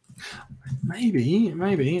 Maybe.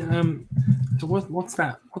 So what's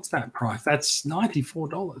that price? That's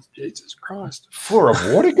 $94. Jesus Christ. For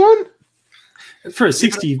a water gun? For a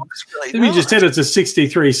 60, we just said it's a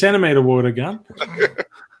 63 centimeter water gun.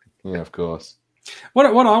 Yeah, of course. What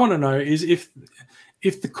I want to know is if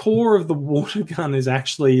the core of the water gun is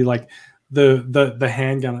actually like the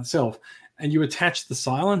handgun itself, and you attach the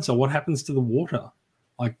silencer, what happens to the water?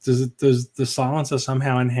 Like, does the silencer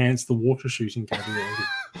somehow enhance the water shooting capability?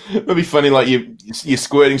 It'd be funny, like you're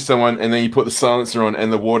squirting someone, and then you put the silencer on,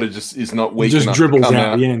 and the water just is not weak enough. Just dribbles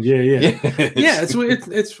out the end. Yeah. Yeah, it's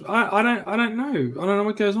I don't know. I don't know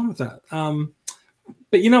what goes on with that.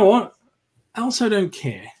 But you know what? I also don't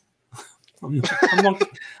care. I'm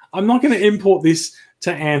not going to import this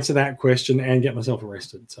to answer that question and get myself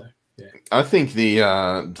arrested. So. Yeah. I think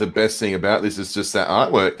the best thing about this is just that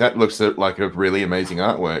artwork. That looks like a really amazing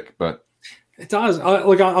artwork, but it does.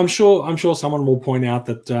 I'm sure someone will point out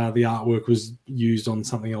that the artwork was used on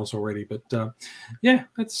something else already. But I don't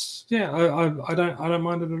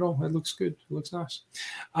mind it at all. It looks good. It looks nice.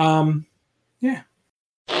 Yeah.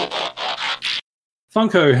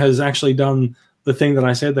 Funko has actually done the thing that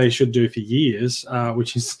I said they should do for years,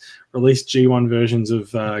 which is release G1 versions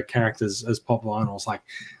of characters as pop vinyls. Like,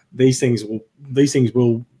 these things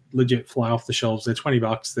will legit fly off the shelves. They're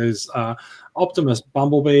 $20. There's Optimus,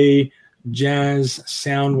 Bumblebee, Jazz,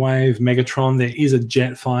 Soundwave, Megatron. There is a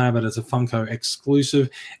Jetfire, but it's a Funko exclusive.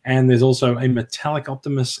 And there's also a Metallic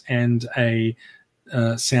Optimus and a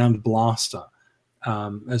Sound Blaster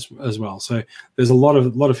as well. So there's a lot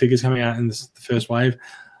of figures coming out in the first wave.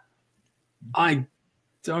 I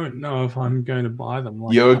don't know if I'm going to buy them.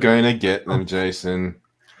 You're going to get them, Jason.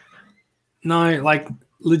 No,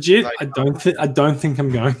 legit, I don't think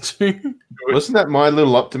I'm going to. Wasn't that My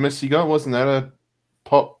Little Optimus you got? Wasn't that a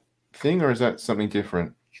pop thing, or is that something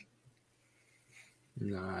different?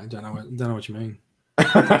 No, I don't know what you mean.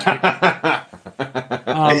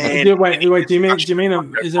 Wait. Do you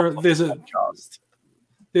mean?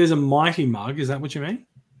 There's a Mighty Mug? Is that what you mean?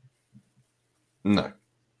 No,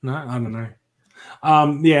 I don't know.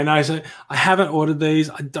 So I haven't ordered these.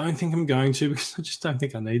 I don't think I'm going to, because I just don't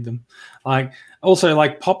think I need them. Also,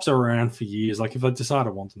 pops are around for years. Like, if I decide I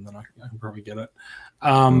want them, then I can probably get it.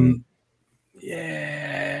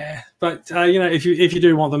 Yeah, but if you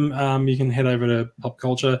do want them, you can head over to Pop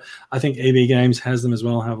Culture. I think EB Games has them as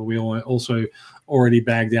well. However, we also already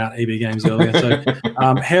bagged out EB Games earlier. So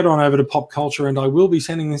head on over to Pop Culture, and I will be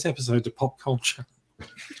sending this episode to Pop Culture.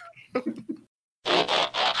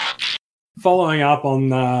 Following up on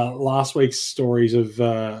last week's stories of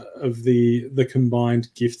the combined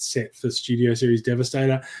gift set for Studio Series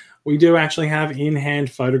Devastator, we do actually have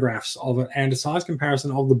in-hand photographs of it and a size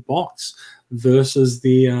comparison of the box versus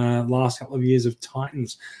the last couple of years of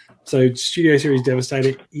Titans. So Studio Series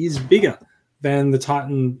Devastator is bigger than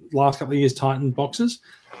the last couple of years Titan boxes.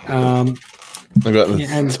 I've got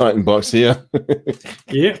the Titan box here.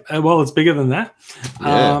 Yeah, well, it's bigger than that.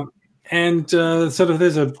 Yeah. And sort of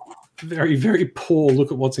there's a very, very poor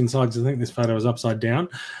look at what's inside, because I think this photo is upside down.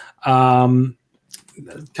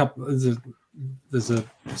 There's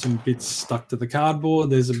some bits stuck to the cardboard.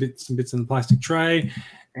 There's some bits in the plastic tray.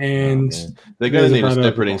 And they're going to need a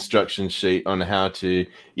separate instruction sheet on how to,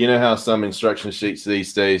 how some instruction sheets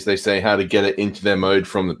these days, they say how to get it into their mode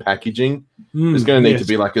from the packaging. There's going to need to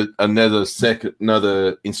be like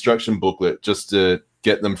another instruction booklet just to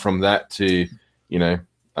get them from that to,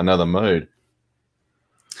 another mode.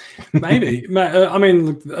 Maybe. I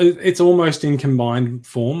mean, it's almost in combined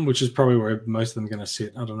form, which is probably where most of them are going to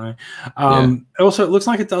sit. I don't know. Also, it looks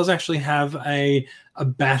like it does actually have a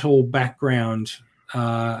battle background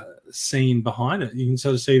scene behind it. You can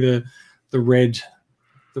sort of see the red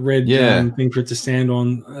thing for it to stand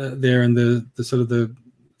on there, and the sort of the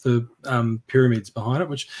pyramids behind it,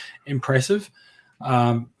 which impressive.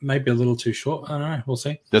 Maybe a little too short. I don't know. We'll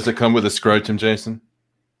see. Does it come with a scrotum, Jason?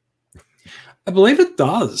 I believe it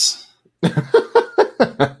does.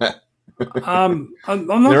 I'm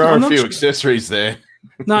not, there are I'm a few sure. accessories there.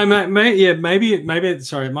 No, maybe.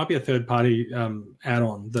 Sorry, it might be a third-party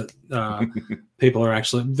add-on that people are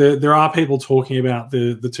actually. There are people talking about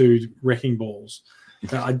the two wrecking balls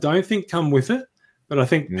that I don't think come with it, but I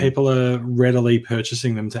think people are readily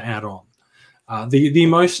purchasing them to add on. The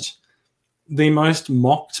most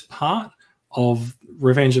mocked part of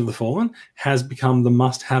Revenge of the Fallen has become the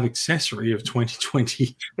must-have accessory of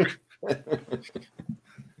 2020.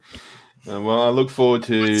 Well, I look forward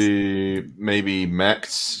to maybe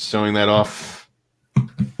Max showing that off. I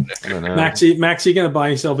don't know. Max, are you going to buy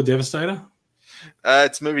yourself a Devastator?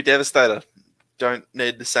 It's movie Devastator. Don't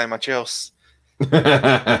need to say much else.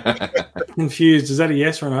 Confused. Is that a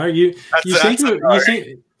yes or no? You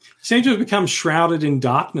seem to have become shrouded in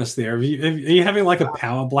darkness there. Are you having like a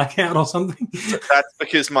power blackout or something? That's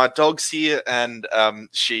because my dog's here and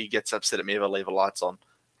she gets upset at me if I leave the lights on.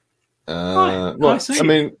 I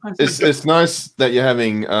mean, it's nice that you're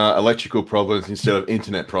having electrical problems instead of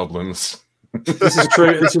internet problems. This is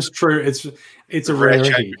true. It's a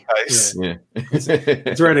rarity. Yeah.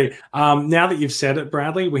 It's ready. Now that you've said it,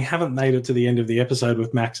 Bradley, we haven't made it to the end of the episode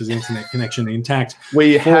with Max's internet connection intact.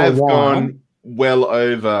 We have gone well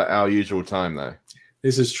over our usual time, though.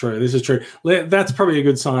 This is true. That's probably a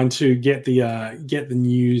good sign to get the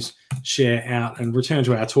news share out and return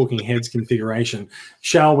to our talking heads configuration.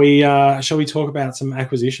 Shall we talk about some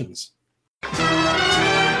acquisitions?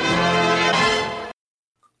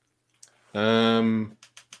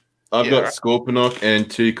 I've got Scorponok and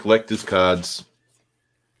 2 collector's cards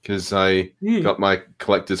because I got my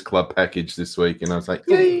collector's club package this week, and I was like,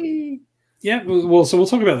 yay! Yeah, well, so we'll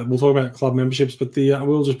talk about club memberships, but I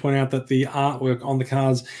will just point out that the artwork on the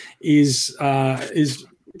cards is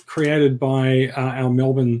created by our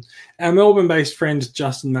Melbourne-based friend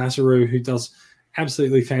Justin Massaru, who does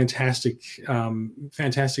absolutely fantastic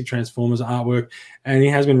Transformers artwork, and he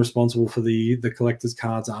has been responsible for the collector's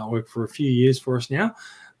cards artwork for a few years for us now.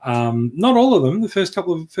 Not all of them. The first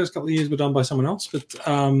couple of years were done by someone else, but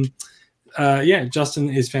Justin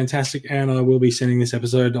is fantastic, and I will be sending this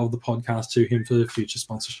episode of the podcast to him for the future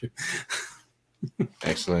sponsorship.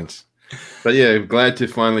 Excellent. But yeah, glad to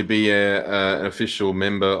finally be an official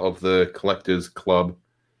member of the Collectors Club.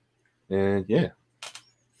 And yeah.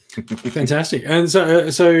 Fantastic. And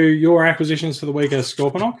so your acquisitions for the week are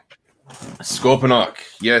Scorponok? Scorponok.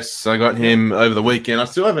 Yes, I got him over the weekend. I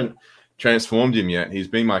still haven't transformed him yet. He's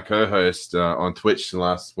been my co-host on Twitch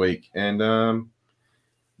last week. And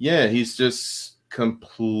he's just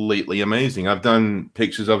completely amazing. I've done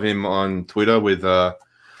pictures of him on Twitter with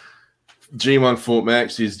G1 Fort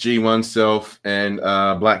Max, his G1 self, and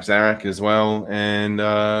Black Zarak as well. And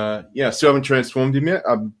still haven't transformed him yet.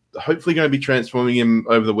 I'm hopefully going to be transforming him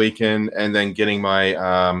over the weekend and then getting my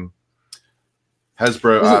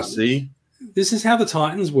Hasbro RC. This is how the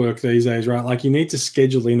Titans work these days, right? Like, you need to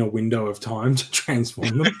schedule in a window of time to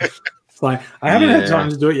transform them. It's like, I haven't had time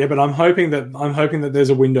to do it yet, but I'm hoping that there's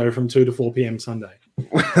a window from 2 to 4 p.m. Sunday.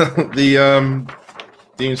 The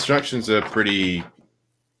instructions are pretty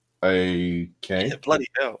okay. Yeah, bloody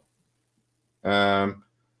hell. That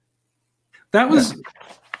was.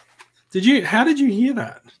 How did you hear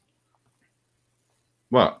that?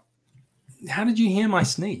 What? How did you hear my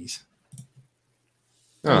sneeze?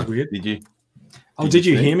 That was weird. Did you? Did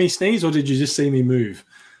you hear me sneeze, or did you just see me move?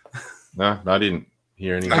 No, I didn't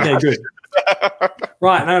hear anything. Okay, good.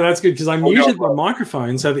 Right, no, that's good because I muted the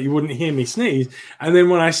microphone so that you wouldn't hear me sneeze. And then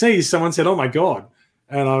when I sneezed, someone said, "Oh my god!"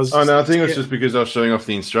 And I was. Oh no, I think it was just because I was showing off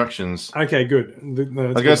the instructions. Okay, good.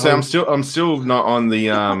 I gotta say, I'm still not on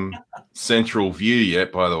the central view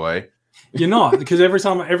yet. By the way, you're not, because every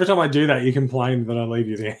time I do that, you complain that I leave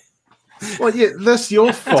you there. Well, yeah, that's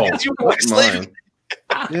your fault. Not mine.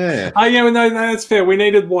 Yeah. Oh yeah, well, no, that's fair. We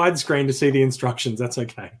needed widescreen to see the instructions. That's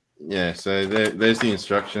okay. Yeah. So there's the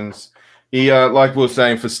instructions. He, like we were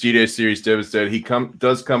saying for Studio Series Devastator, he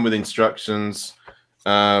does come with instructions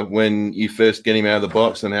when you first get him out of the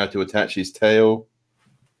box on how to attach his tail.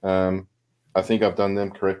 I think I've done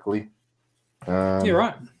them correctly. Yeah,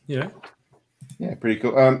 right. Yeah. Yeah, pretty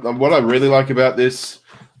cool. What I really like about this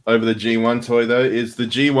over the G1 toy, though, is the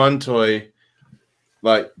G1 toy,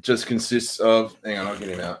 like, just consists of... Hang on, I'll get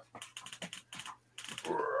him out.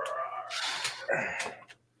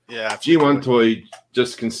 Yeah. G1 toy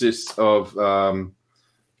just consists of,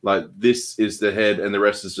 like, this is the head and the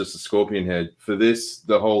rest is just a scorpion head. For this,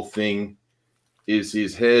 the whole thing is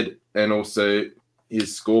his head and also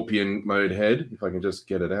his scorpion mode head. If I can just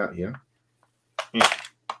get it out here.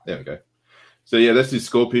 There we go. So, yeah, that's his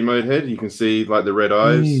scorpion mode head. You can see, like, the red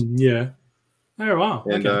eyes. Yeah. Oh, wow.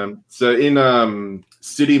 And okay. So in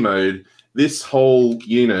city mode, this whole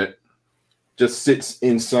unit just sits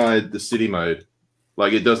inside the city mode.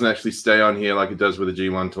 Like, it doesn't actually stay on here like it does with a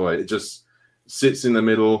G1 toy. It just sits in the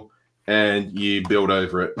middle and you build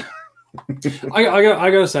over it. I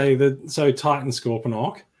gotta say that, so Titan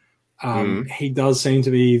Scorponok, he does seem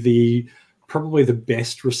to be probably the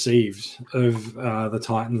best received of the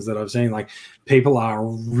Titans that I've seen. Like, people are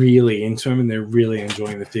really into him and they're really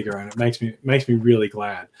enjoying the figure, and it makes me really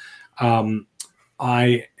glad.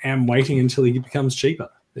 I am waiting until he becomes cheaper.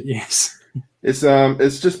 But yes. It's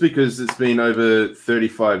just because it's been over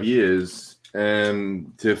 35 years,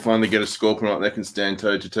 and to finally get a Scorponok that can stand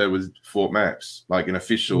toe to toe with Fort Max, like an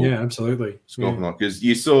official, absolutely, Scorponok. Because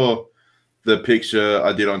you saw the picture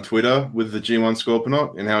I did on Twitter with the G1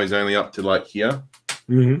 Scorponok and how he's only up to like here.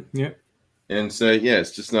 Mm-hmm. Yeah. And so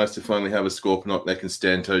it's just nice to finally have a Scorponok that can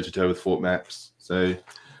stand toe to toe with Fort Max. So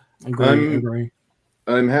agree.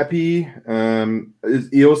 I'm happy.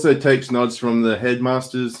 He also takes nods from the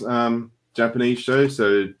Headmasters Japanese show,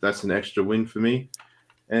 so that's an extra win for me.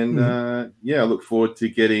 And I look forward to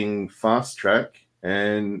getting Fast Track,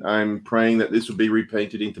 and I'm praying that this will be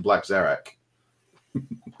repainted into Black Zarak.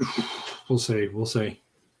 We'll see.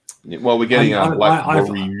 Well, we're getting Black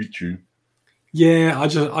Ryuchu. Yeah,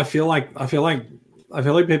 I feel like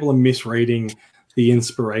people are misreading the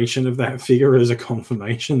inspiration of that figure as a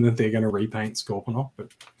confirmation that they're going to repaint Scorponok.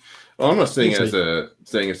 But I'm not saying as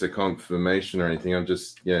a confirmation or anything. I'm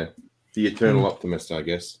just the eternal optimist, I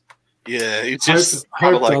guess. Yeah, it's just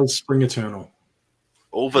hope like, does spring eternal.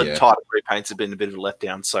 All the Titan repaints have been a bit of a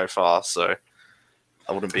letdown so far, so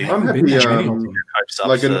I wouldn't be. I'm happy.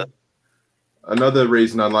 Another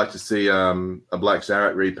reason I'd like to see a Black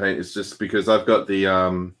Zarak repaint is just because I've got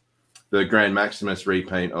the Grand Maximus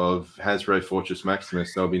repaint of Hasbro Fortress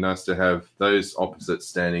Maximus. So it'd be nice to have those opposites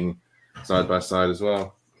standing side by side as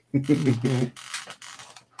well.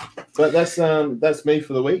 But that's me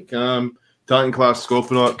for the week. Titan class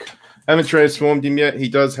Scorponok. Haven't transformed him yet. He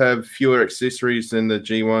does have fewer accessories than the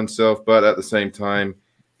G1 self, but at the same time,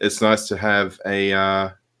 it's nice to have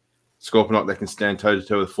a Scorponok that can stand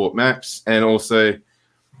toe-to-toe with Fort Max. And also,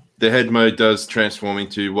 the head mode does transform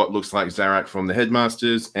into what looks like Zarak from the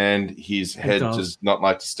Headmasters, and his head does not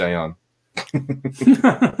like to stay on.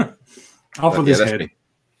 Off with his head.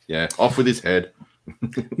 Yeah, off with his head.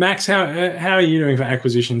 Max, how are you doing for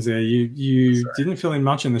acquisitions there? You didn't fill in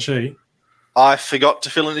much in the sheet. I forgot to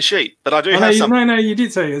fill in the sheet, but I do have some. No, you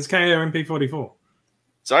did say it's KOMP44.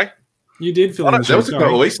 Sorry? You did fill in the sheet. That was a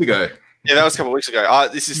couple of weeks ago. Yeah, that was a couple of weeks ago.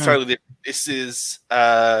 This is totally different. This is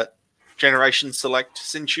Generation Select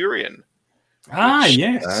Centurion.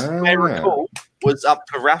 Yes. I recall was up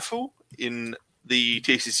for raffle in the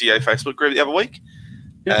TCCA Facebook group the other week.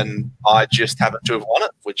 Yep. And I just happened to have won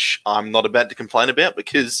it, which I'm not about to complain about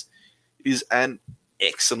because it is an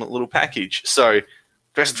excellent little package. So,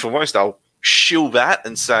 first and foremost, I'll shill that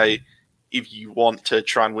and say, if you want to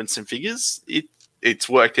try and win some figures, it's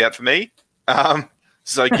worked out for me.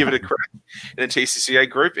 So give it a crack in a TCCA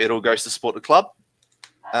group. It all goes to support the club.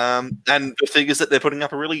 And the figures that they're putting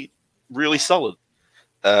up are really, really solid.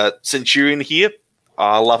 Centurion here,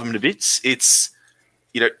 I love him to bits. It's,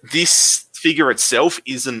 this figure itself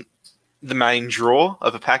isn't the main draw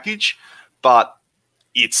of a package, but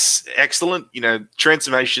it's excellent.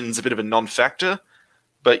 Transformation's a bit of a non-factor,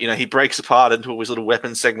 but, he breaks apart into all his little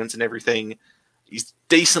weapon segments and everything. He's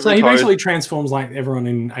decently. So he basically transforms like everyone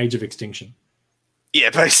in Age of Extinction.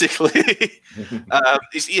 Yeah, basically.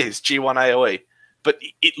 It's G1 AOE. But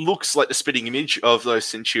it looks like the spitting image of those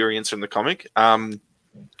Centurions from the comic. And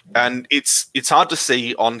it's hard to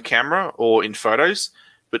see on camera or in photos,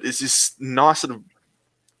 but it's this nice sort of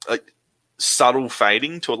like subtle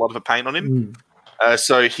fading to a lot of the paint on him.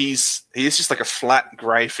 So he's just like a flat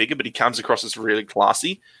grey figure, but he comes across as really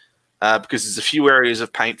classy because there's a few areas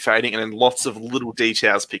of paint fading and then lots of little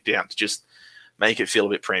details picked out to just make it feel a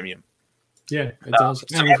bit premium. Yeah, it does.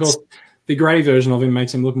 And of course, the grey version of him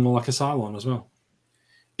makes him look more like a Cylon as well.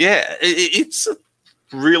 Yeah, it's a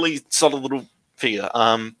really solid little figure.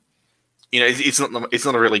 It's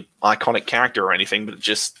not a really iconic character or anything, but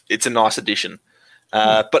it's a nice addition.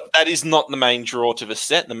 But that is not the main draw to the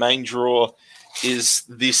set. The main draw is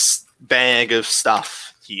this bag of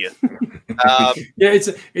stuff here.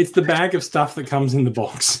 It's the bag of stuff that comes in the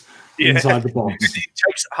box. Inside the box. It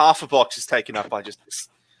takes half a box is taken up by just this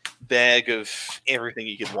bag of everything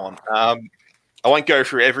you could want. I won't go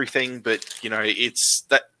through everything, but it's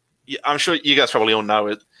that. I'm sure you guys probably all know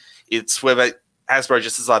it. It's where Hasbro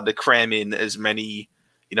just decided to cram in as many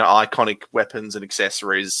iconic weapons and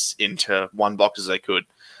accessories into one box as they could.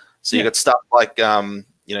 So you got stuff like your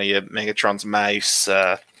Megatron's mace,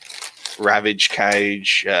 Ravage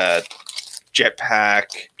Cage, jetpack.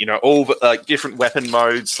 All the different weapon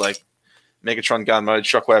modes like Megatron gun mode,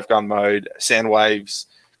 Shockwave gun mode, Soundwaves,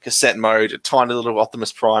 cassette mode, a tiny little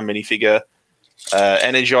Optimus Prime minifigure,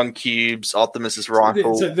 Energon cubes, Optimus's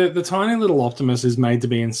rifle. So the tiny little Optimus is made to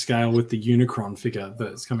be in scale with the Unicron figure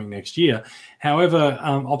that's coming next year. However,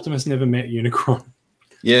 Optimus never met Unicron.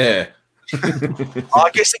 Yeah. I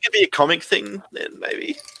guess it could be a comic thing then,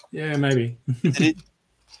 maybe. Yeah, maybe.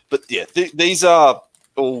 But yeah, these are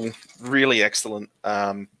all really excellent.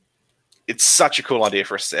 It's such a cool idea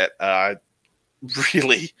for a set. I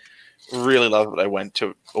really, really love that they went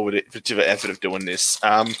to the effort of doing this.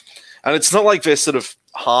 And it's not like they're sort of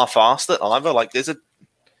half-assed it either. Like there's a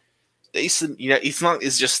decent,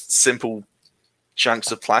 it's just simple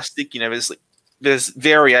chunks of plastic. There's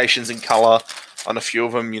variations in color on a few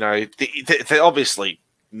of them. They're obviously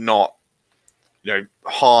not,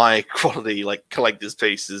 high quality like collector's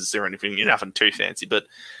pieces or anything. Nothing too fancy, but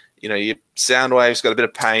your Soundwave's got a bit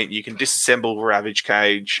of paint. You can disassemble Ravage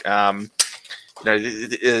Cage.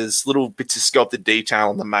 There's little bits of sculpted detail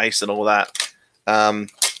on the mace and all that.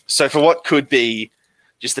 So for what could be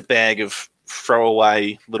just a bag of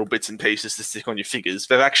throwaway little bits and pieces to stick on your figures,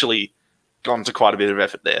 they've actually gone to quite a bit of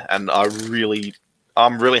effort there, and I'm really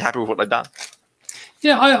happy with what they've done.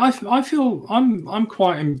 Yeah, I feel I'm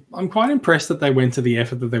quite impressed that they went to the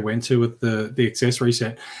effort that they went to with the accessory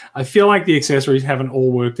set. I feel like the accessories haven't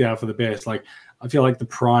all worked out for the best. Like I feel like the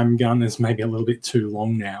Prime gun is maybe a little bit too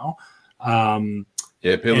long now. Yeah,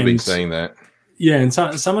 people have been saying that. Yeah, and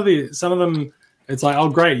some of them. It's like, oh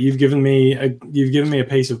great, you've given me a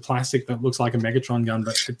piece of plastic that looks like a Megatron gun,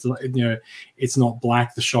 but it's not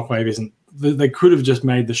black. The Shockwave isn't. They could have just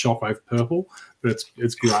made the Shockwave purple, but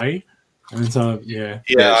it's grey. And so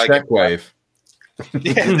Shockwave.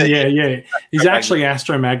 yeah. He's actually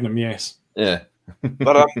Astro Magnum, yes. Yeah,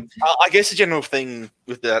 but I guess the general thing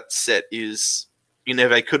with that set is,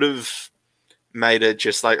 they could have made it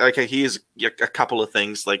just like, okay, here's a couple of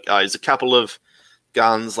things, like there's a couple of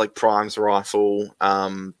guns like Prime's rifle,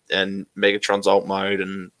 and Megatron's alt mode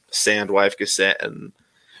and Soundwave cassette, and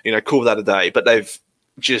call that a day. But they've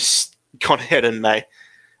just gone ahead and made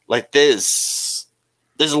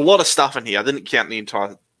there's a lot of stuff in here. I didn't count the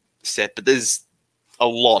entire set, but there's a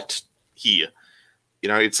lot here.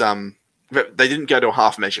 It's they didn't go to a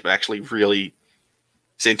half measure, but actually really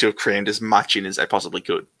seem to have crammed as much in as they possibly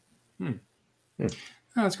could. Oh,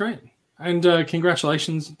 that's great. And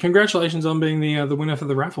congratulations on being the winner for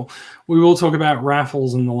the raffle. We will talk about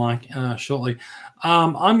raffles and the like shortly.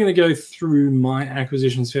 I'm going to go through my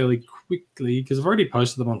acquisitions fairly quickly because I've already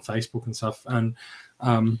posted them on Facebook and stuff, and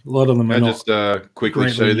a lot of them are not. Just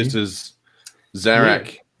quickly show this is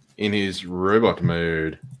Zarak in his robot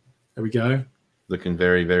mode. There we go. Looking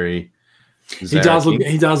very, very. He does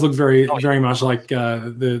look very, very much like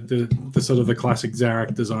the sort of the classic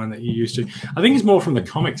Zarak design that you used to. I think it's more from the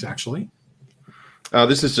comics, actually.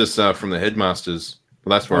 This is just from the Headmasters.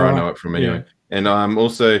 Well, that's where I know it from anyway. Yeah. And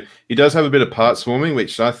also, he does have a bit of part swarming,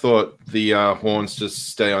 which I thought the horns just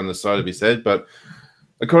stay on the side of his head. But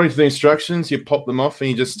according to the instructions, you pop them off and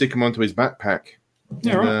you just stick them onto his backpack.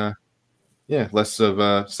 Yeah, right. Less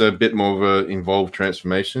of so a bit more of an involved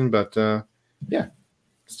transformation, but yeah.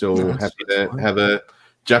 Still happy to have a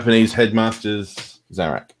Japanese Headmasters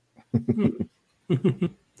Zarak.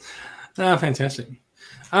 Fantastic.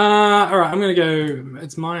 All right, I'm going to go.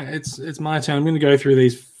 It's my turn. I'm going to go through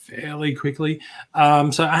these fairly quickly.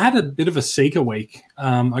 So I had a bit of a Seeker week.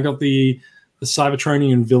 I got the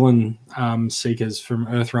Cybertronian villain Seekers from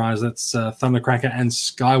Earthrise. That's Thundercracker and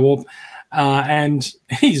Skywarp. And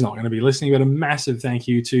he's not going to be listening, but a massive thank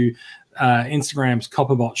you to Instagram's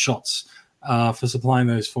Copperbot Shots for supplying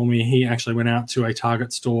those for me. He actually went out to a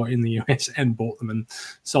Target store in the US and bought them and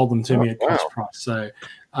sold them to me at cost price. So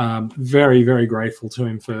very, very grateful to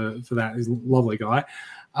him for that. He's a lovely guy.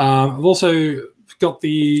 I've also got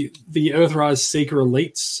the Earthrise Seeker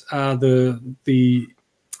Elites, the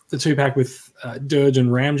 2-pack with Dirge and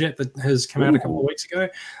Ramjet that has come out a couple of weeks ago.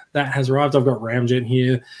 That has arrived. I've got Ramjet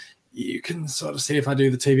here. You can sort of see if I do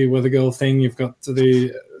the TV Weather Girl thing. You've got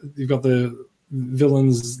the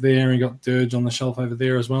villains there, and you've got Dirge on the shelf over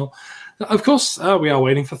there as well. Of course, we are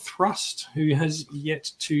waiting for Thrust, who has yet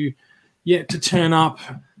to turn up,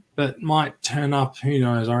 but might turn up. Who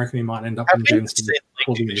knows? I reckon he might end up in Thrust.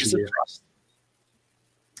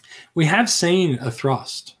 We have seen a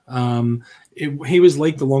Thrust. He was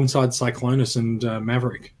leaked alongside Cyclonus and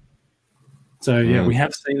Maverick. So, yeah, we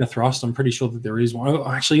have seen a Thrust. I'm pretty sure that there is one. Oh,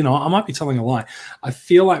 actually, I might be telling a lie. I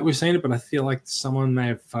feel like we've seen it, but I feel like someone may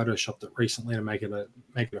have photoshopped it recently to make it a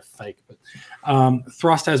fake. But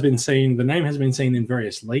Thrust has been seen. The name has been seen in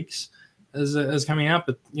various leaks as coming out.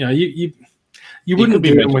 But, you wouldn't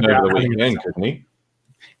do them without having it. Couldn't he?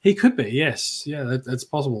 He could be, yes. Yeah, that's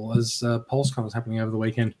possible, as PulseCon is happening over the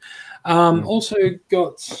weekend. Also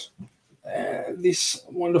got this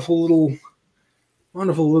wonderful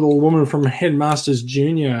little woman from Headmasters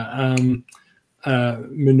Junior,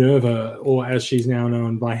 Minerva, or as she's now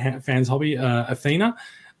known by fans hobby, Athena.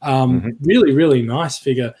 Really, really nice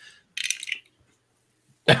figure.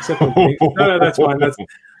 No, that's fine.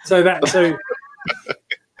 So.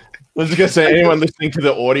 I was just going to say, anyone listening to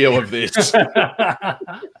the audio of this.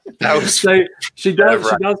 So she does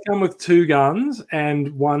come with 2 guns, and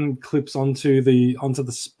one clips onto the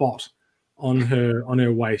spot on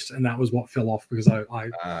her waist, and that was what fell off because I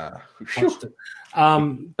touched it.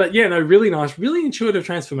 But yeah, no, really nice, really intuitive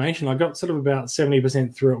transformation. I got sort of about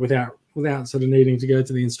 70% through it without sort of needing to go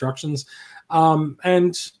to the instructions.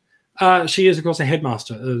 And she is, of course, a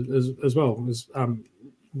Headmaster as well.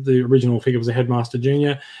 The original figure was a Headmaster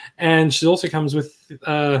Junior, and she also comes with. You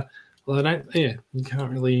can't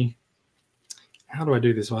really. How do I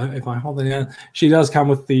do this? If I hold it down, she does come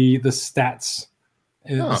with the stats.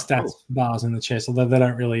 The stats bars in the chest, although they're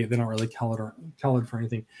not really colored for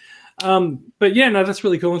anything. But yeah, no, that's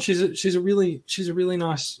really cool. And she's a really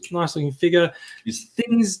nice looking figure.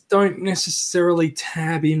 Things don't necessarily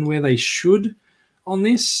tab in where they should on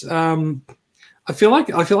this. I feel like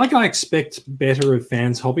I expect better of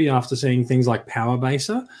fans hobby after seeing things like Power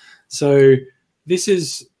Baser. So this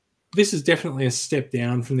is definitely a step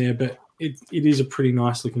down from there, but it is a pretty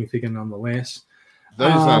nice looking figure nonetheless.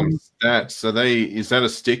 Those stats, is that a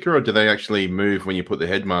sticker, or do they actually move when you put the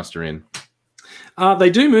Headmaster in? They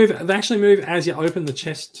do move. They actually move as you open the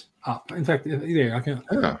chest up. In fact, yeah, I can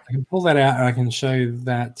pull that out and I can show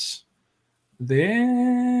that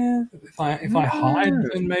there. If I hide,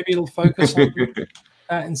 then maybe it'll focus on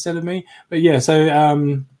that instead of me. But yeah,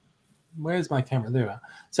 so where's my camera? There.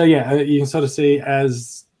 So yeah, you can sort of see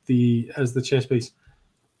as the chest piece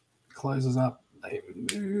closes up, they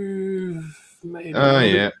move. Maybe.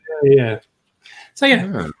 Yeah. So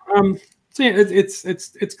yeah,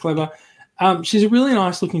 it's clever. She's a really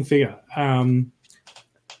nice looking figure.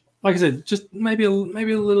 Like I said, just maybe a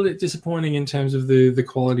little bit disappointing in terms of the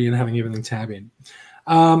quality and having everything tab in.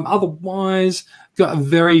 Otherwise, got a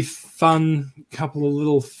very fun couple of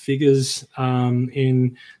little figures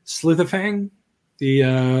in Slitherfang,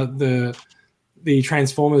 the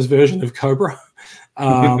Transformers version of Cobra.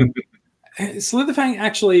 Slitherfang,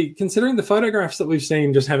 actually, considering the photographs that we've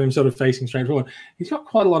seen, just have him sort of facing straight forward, he's got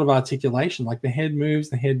quite a lot of articulation. Like the head moves,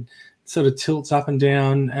 the head sort of tilts up and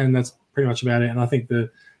down, and that's pretty much about it. And I think the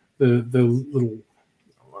little,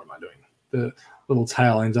 what am I doing? The little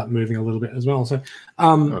tail ends up moving a little bit as well. So,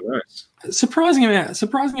 nice. surprising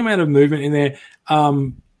amount of movement in there.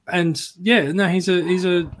 And yeah, no, he's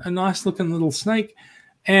a nice looking little snake,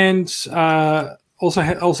 and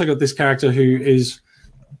also got this character who is.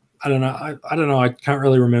 I don't know. I can't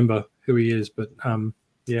really remember who he is, but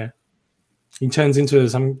yeah, he turns into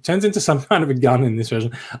some kind of a gun in this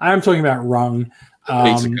version. I am talking about Rung.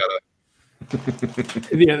 Pizza cutter.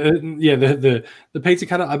 The pizza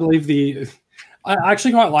cutter. I believe I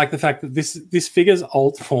actually quite like the fact that this figure's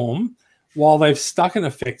alt form, while they've stuck an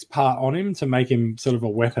effects part on him to make him sort of a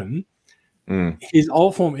weapon. His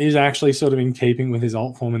alt form is actually sort of in keeping with his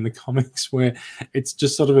alt form in the comics, where it's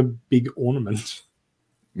just sort of a big ornament.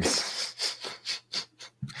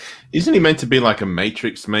 Isn't he meant to be like a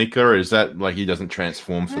Matrix maker, or is that like he doesn't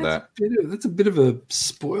transform for that? That's a bit of a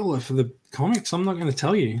spoiler for the comics. I'm not going to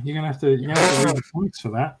tell you. You're going to have to read the comics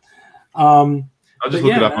for that. I'll just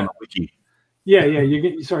look it up on the wiki. Yeah. You're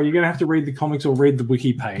going to have to read the comics or read the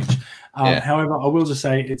wiki page. However, I will just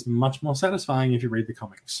say it's much more satisfying if you read the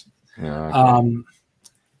comics. Okay.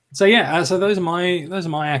 So those are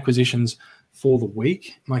my acquisitions for the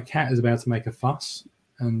week. My cat is about to make a fuss.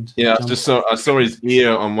 And I saw his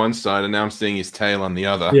ear on one side, and now I'm seeing his tail on the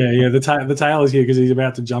other. Yeah. The tail is here because he's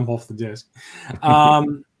about to jump off the desk.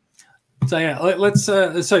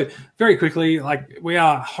 So very quickly, like we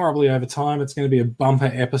are horribly over time. It's going to be a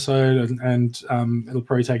bumper episode, and it'll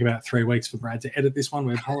probably take about 3 weeks for Brad to edit this one.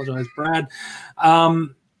 We apologize, Brad.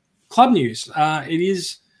 Club news.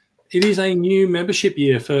 It is a new membership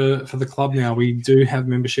year for the club now. We do have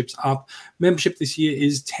memberships up. Membership this year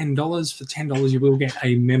is $10. For $10, you will get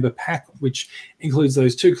a member pack, which includes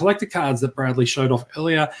those 2 collector cards that Bradley showed off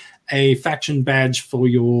earlier, a faction badge for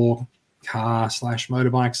your car /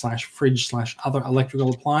 motorbike / fridge / other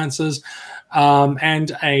electrical appliances,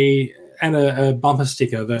 and a bumper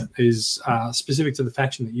sticker that is specific to the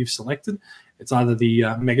faction that you've selected. It's either the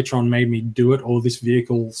Megatron made me do it, or this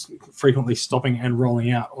vehicle's frequently stopping and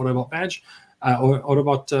rolling out Autobot badge or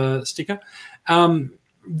Autobot sticker.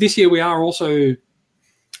 This year we're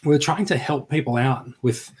trying to help people out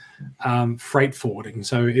with freight forwarding.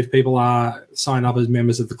 So if people are signed up as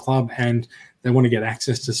members of the club and they want to get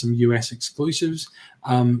access to some US exclusives,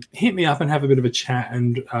 hit me up and have a bit of a chat.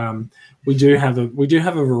 And we do have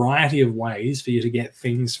a variety of ways for you to get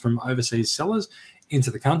things from overseas sellers into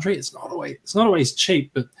the country. It's not always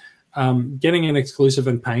cheap, but getting an exclusive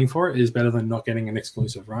and paying for it is better than not getting an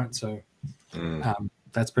exclusive, right? So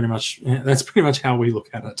that's pretty much how we look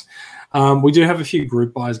at it. We do have a few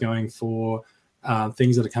group buys going for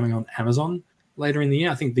things that are coming on Amazon later in the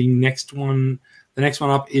year. I think the next one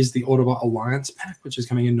up is the Autobot Alliance pack, which is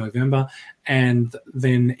coming in November, and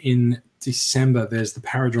then in December there's the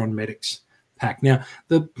Paradron Medics pack. Now,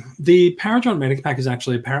 the Paradron Medics pack is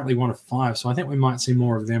actually apparently one of 5, so I think we might see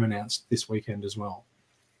more of them announced this weekend as well.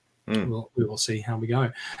 We will see how we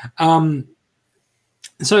go.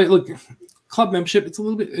 So look, club membership, it is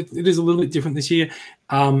a little bit different this year.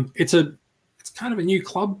 It's kind of a new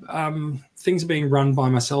club. Things are being run by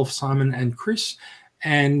myself, Simon, and Chris,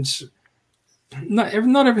 and not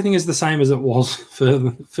everything is the same as it was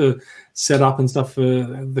for setup and stuff for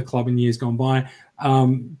the club in years gone by.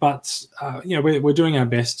 But we're doing our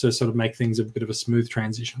best to sort of make things a bit of a smooth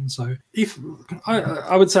transition. So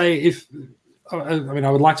I would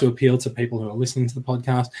like to appeal to people who are listening to the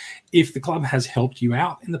podcast. If the club has helped you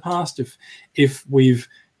out in the past, if we've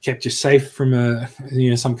kept you safe from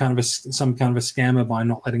some kind of a scammer by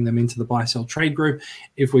not letting them into the buy sell trade group,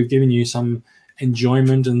 if we've given you some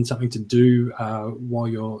enjoyment and something to do while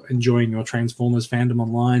you're enjoying your Transformers fandom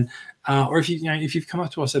online, or if you've come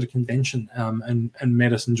up to us at a convention and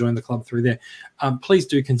met us and joined the club through there, please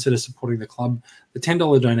do consider supporting the club. The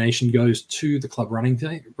 $10 donation goes to the club running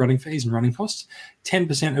fees and running costs.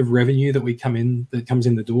 10% of revenue that comes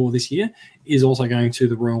in the door this year is also going to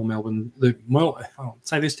the I'll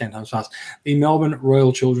say this 10 times fast, the Melbourne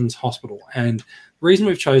Royal Children's Hospital. And the reason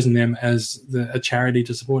we've chosen them as a charity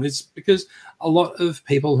to support is because a lot of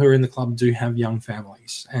people who are in the club do have young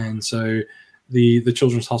families, and so the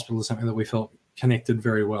Children's Hospital is something that we felt connected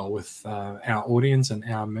very well with our audience and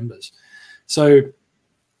our members. So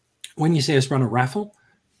when you see us run a raffle,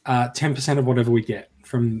 10% of whatever we get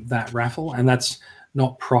from that raffle, and that's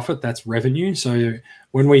not profit, that's revenue. So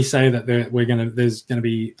when we say that there's going to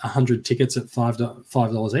be 100 tickets at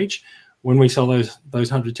 $5 each, when we sell those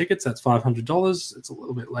 100 tickets, that's $500. It's a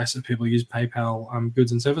little bit less if people use PayPal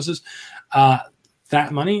goods and services.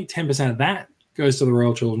 That money, 10% of that, goes to the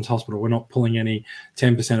Royal Children's Hospital. We're not pulling any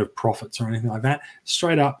 10% of profits or anything like that.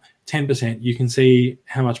 Straight up, 10%. You can see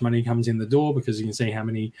how much money comes in the door because you can see how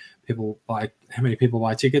many people buy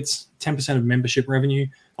tickets. 10% of membership revenue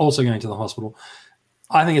also going to the hospital.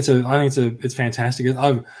 I think it's fantastic.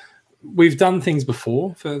 We've done things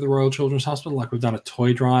before for the Royal Children's Hospital, like we've done a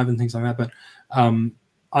toy drive and things like that. But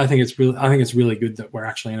I think it's really good that we're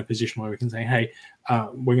actually in a position where we can say, hey,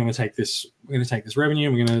 we're going to take this revenue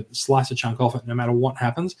and we're going to slice a chunk off it. No matter what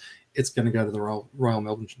happens, it's going to go to the Royal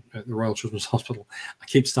Children's Hospital. I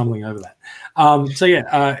keep stumbling over that.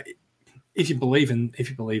 If you believe in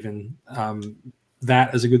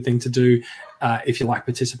that as a good thing to do, if you like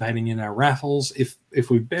participating in our raffles, if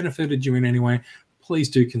we've benefited you in any way, please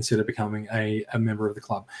do consider becoming a member of the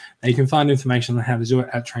club. Now, you can find information on how to do it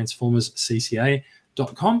at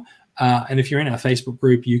transformerscca.com. And if you're in our Facebook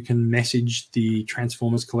group, you can message the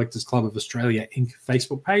Transformers Collectors Club of Australia Inc.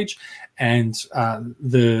 Facebook page, and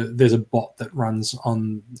there's a bot that runs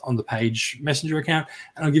on the page messenger account,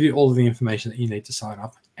 and I'll give you all of the information that you need to sign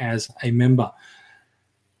up as a member.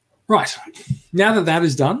 Right, now that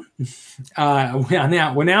is done, we're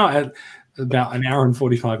now at about an hour and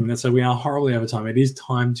 45 minutes, so we are horribly over time. It is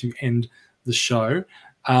time to end the show.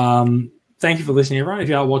 Thank you for listening, everyone. If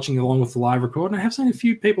you are watching along with the live record, and I have seen a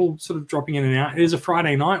few people sort of dropping in and out. It is a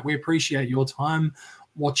Friday night. We appreciate your time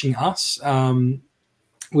watching us.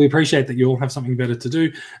 We appreciate that you all have something better to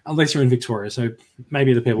do, unless you're in Victoria. So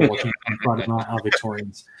maybe the people watching on Friday night are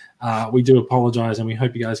Victorians. We do apologize, and we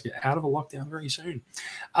hope you guys get out of a lockdown very soon.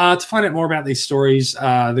 To find out more about these stories,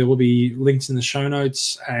 there will be links in the show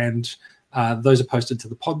notes, and those are posted to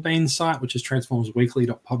the Podbean site, which is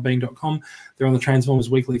transformersweekly.podbean.com. They're on the Transformers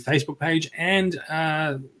Weekly Facebook page, and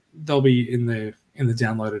they'll be in the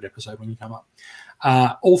downloaded episode when you come up.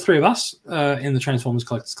 All three of us in the Transformers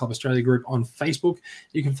Collectors Club Australia group on Facebook.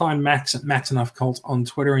 You can find Max at Max Enough Cult on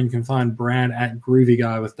Twitter, and you can find Brad at Groovy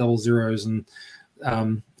Guy with 00s and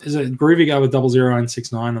is it Groovy Guy with 00 and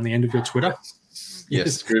 69 on the end of your Twitter?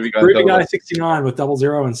 Yes, Groovy Guy 69 with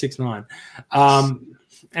 00 and 69.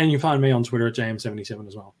 And you can find me on Twitter at JM77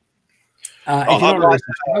 as well.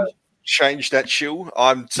 Change that shill.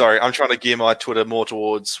 I'm sorry. I'm trying to gear my Twitter more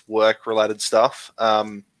towards work-related stuff. All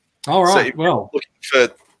right. So if you're looking for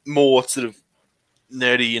more sort of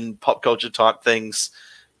nerdy and pop culture type things,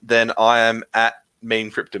 then I am at Mean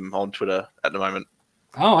Cryptum on Twitter at the moment.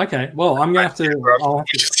 Oh, okay. Well, I'm gonna have to. I'll have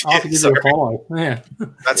to give you a follow. Yeah,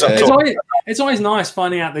 that's it's always nice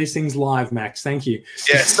finding out these things live, Max. Thank you.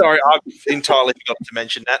 Yeah, sorry, I've entirely forgotten to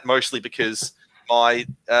mention that. Mostly because my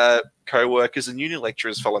co-workers and uni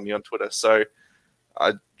lecturers follow me on Twitter, so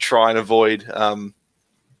I try and avoid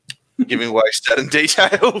giving away certain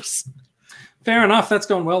details. Fair enough. That's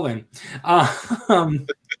gone well then.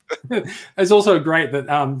 It's also great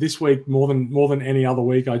that this week, more than any other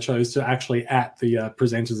week, I chose to actually at the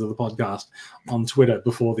presenters of the podcast on Twitter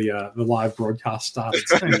before the live broadcast started.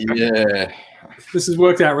 So, yeah, this has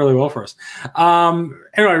worked out really well for us.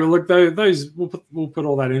 Anyway, look, those we'll put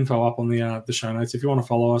all that info up on the show notes. If you want to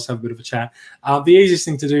follow us, have a bit of a chat. The easiest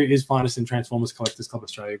thing to do is find us in Transformers Collectors Club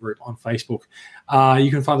Australia group on Facebook.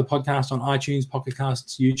 You can find the podcast on iTunes, Pocket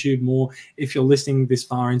Casts, YouTube, more. If you're listening this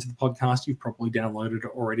far into the podcast, you've probably downloaded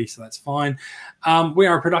it already, so that's fine. We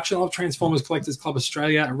are a production of Transformers Collectors Club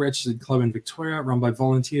Australia, a registered club in Victoria run by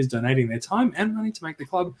volunteers donating their time and money to make the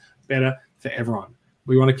club better for everyone.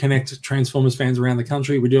 We want to connect Transformers fans around the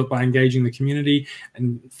country. We do it by engaging the community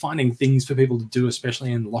and finding things for people to do,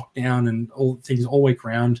 especially in lockdown and all things all week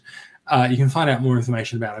round. You can find out more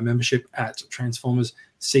information about our membership at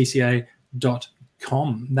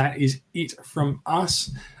transformerscca.com. That is it from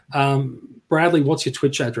us. Bradley, what's your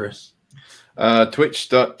Twitch address?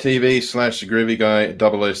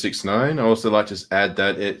 Twitch.tv/GroovyGuy0069. I also like to add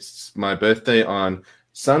that it's my birthday on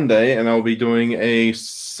Sunday, and I'll be doing a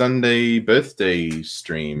Sunday birthday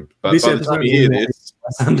stream. But by the time you hear this,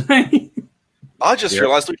 Sunday. I just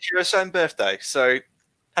realised we share the same birthday. So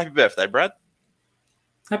happy birthday, Brad!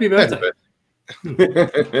 Happy birthday!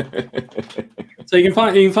 So you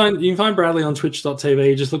can find Bradley on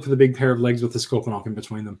Twitch.tv. Just look for the big pair of legs with the Scorponok in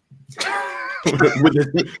between them.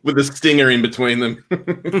 with a stinger in between them.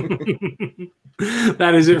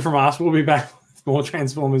 That is it from us. We'll be back with more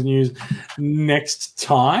Transformers news next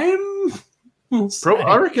time.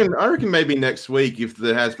 I reckon maybe next week if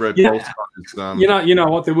the Hasbro PulseCon is you know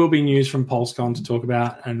what, there will be news from PulseCon to talk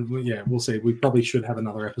about, and we'll see. We probably should have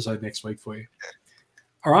another episode next week for you.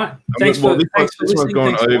 All right. Thanks for this one's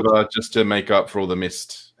gone over just to make up for all the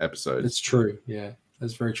missed episodes. It's true. Yeah.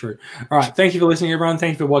 That's very true. All right. Thank you for listening, everyone.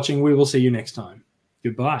 Thank you for watching. We will see you next time.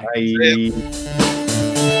 Goodbye. Bye.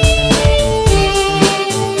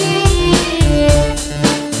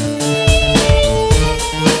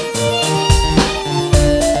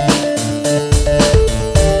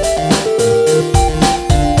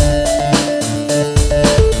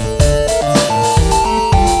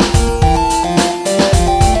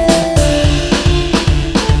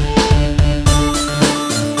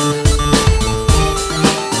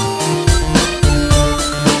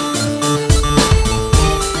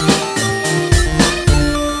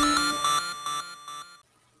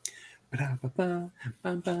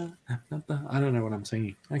 I don't know what I'm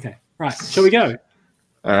singing. Okay. Right. Shall we go?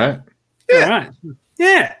 All right. Yeah. All right.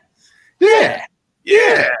 Yeah. Yeah.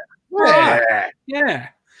 Yeah. Yeah. Yeah.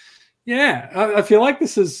 Yeah. I feel like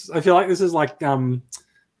this is like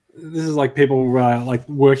people like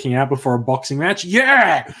working out before a boxing match.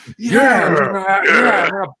 Yeah. Yeah.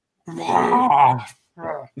 Yeah.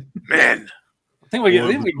 Man, I think we're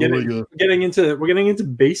getting into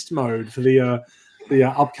beast mode for the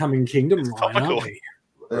upcoming Kingdom line, aren't we?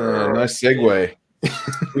 Nice segue.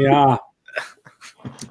 We are.